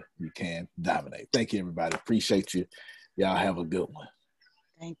plan better. You can dominate. Thank you, everybody. Appreciate you. Y'all have a good one.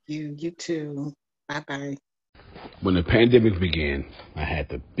 Thank you. You too. Bye-bye. When the pandemic began, I had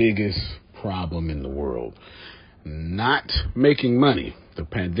the biggest problem in the world. Not making money. The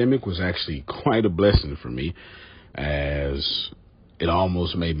pandemic was actually quite a blessing for me, as it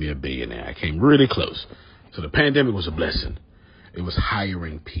almost made me a billionaire. I came really close. So the pandemic was a blessing. It was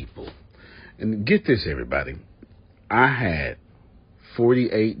hiring people. And get this, everybody. I had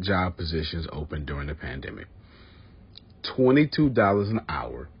 48 job positions open during the pandemic. $22 an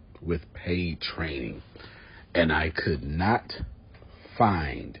hour with paid training. And I could not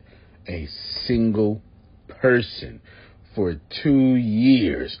find a single person for 2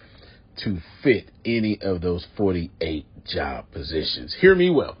 years to fit any of those 48 job positions. Hear me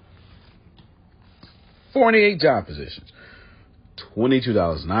well. 48 job positions,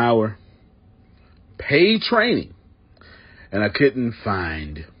 $22 an hour, paid training, and I couldn't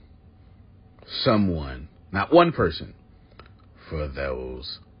find someone, not one person, for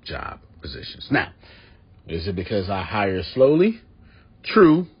those job positions. Now, is it because I hire slowly?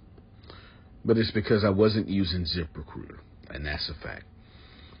 True. But it's because I wasn't using ZipRecruiter, and that's a fact.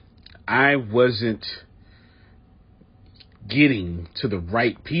 I wasn't getting to the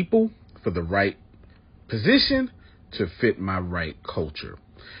right people for the right position to fit my right culture.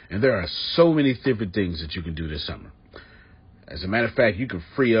 And there are so many different things that you can do this summer. As a matter of fact, you can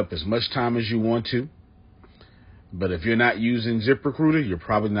free up as much time as you want to. But if you're not using ZipRecruiter, you're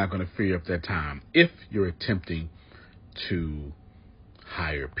probably not going to free up that time if you're attempting to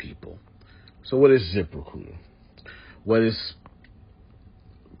hire people. So what is ZipRecruiter? What is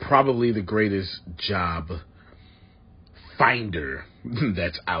probably the greatest job finder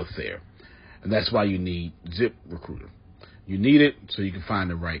that's out there. And that's why you need ZipRecruiter. You need it so you can find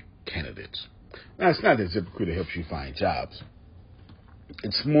the right candidates. Now, it's not that ZipRecruiter helps you find jobs.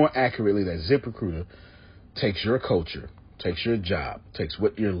 It's more accurately that ZipRecruiter takes your culture, takes your job, takes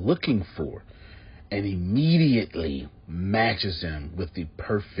what you're looking for, and immediately matches them with the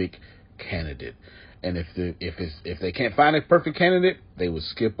perfect candidate. And if they can't find a perfect candidate, they will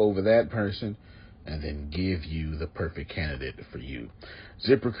skip over that person and then give you the perfect candidate for you.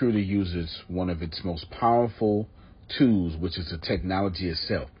 ZipRecruiter uses one of its most powerful tools, which is the technology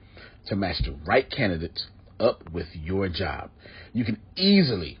itself, to match the right candidates up with your job. You can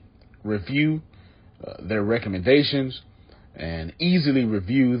easily review their recommendations and easily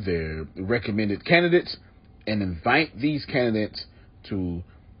review their recommended candidates and invite these candidates to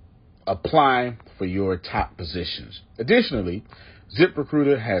apply for your top positions. Additionally,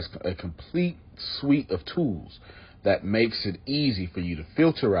 ZipRecruiter has a complete suite of tools that makes it easy for you to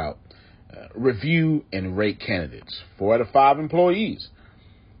filter out, review, and rate candidates. 4 out of 5 employees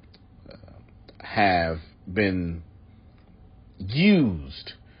have been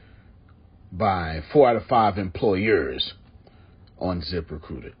used by 4 out of 5 employers on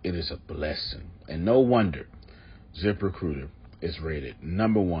ZipRecruiter. It is a blessing. And no wonder ZipRecruiter is rated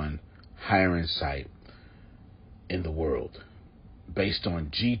 #1 hiring site in the world based on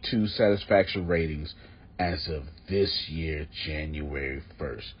G2 satisfaction ratings as of this year, January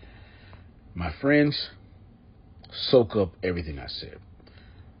 1st. My friends, soak up everything I said.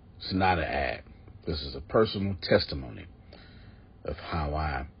 It's not an ad. This is a personal testimony of how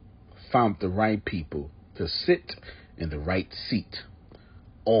I found the right people to sit in the right seat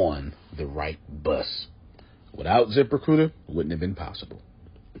on the right bus. Without ZipRecruiter, it wouldn't have been possible.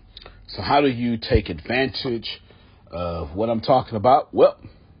 So how do you take advantage of what I'm talking about? Well,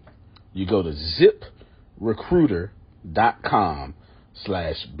 you go to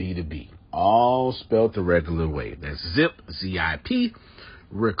ZipRecruiter.com/B2B. All spelled the regular way. That's Zip, Z-I-P,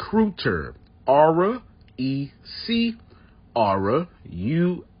 Recruiter, Aura, E-C, Aura,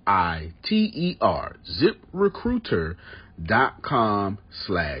 U-I-T-E-R.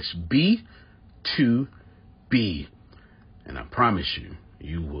 ZipRecruiter.com/B2B. And I promise you,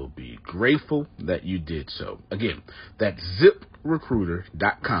 you will be grateful that you did so. Again, that's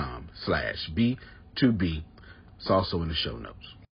ZipRecruiter.com/B2B. It's also in the show notes.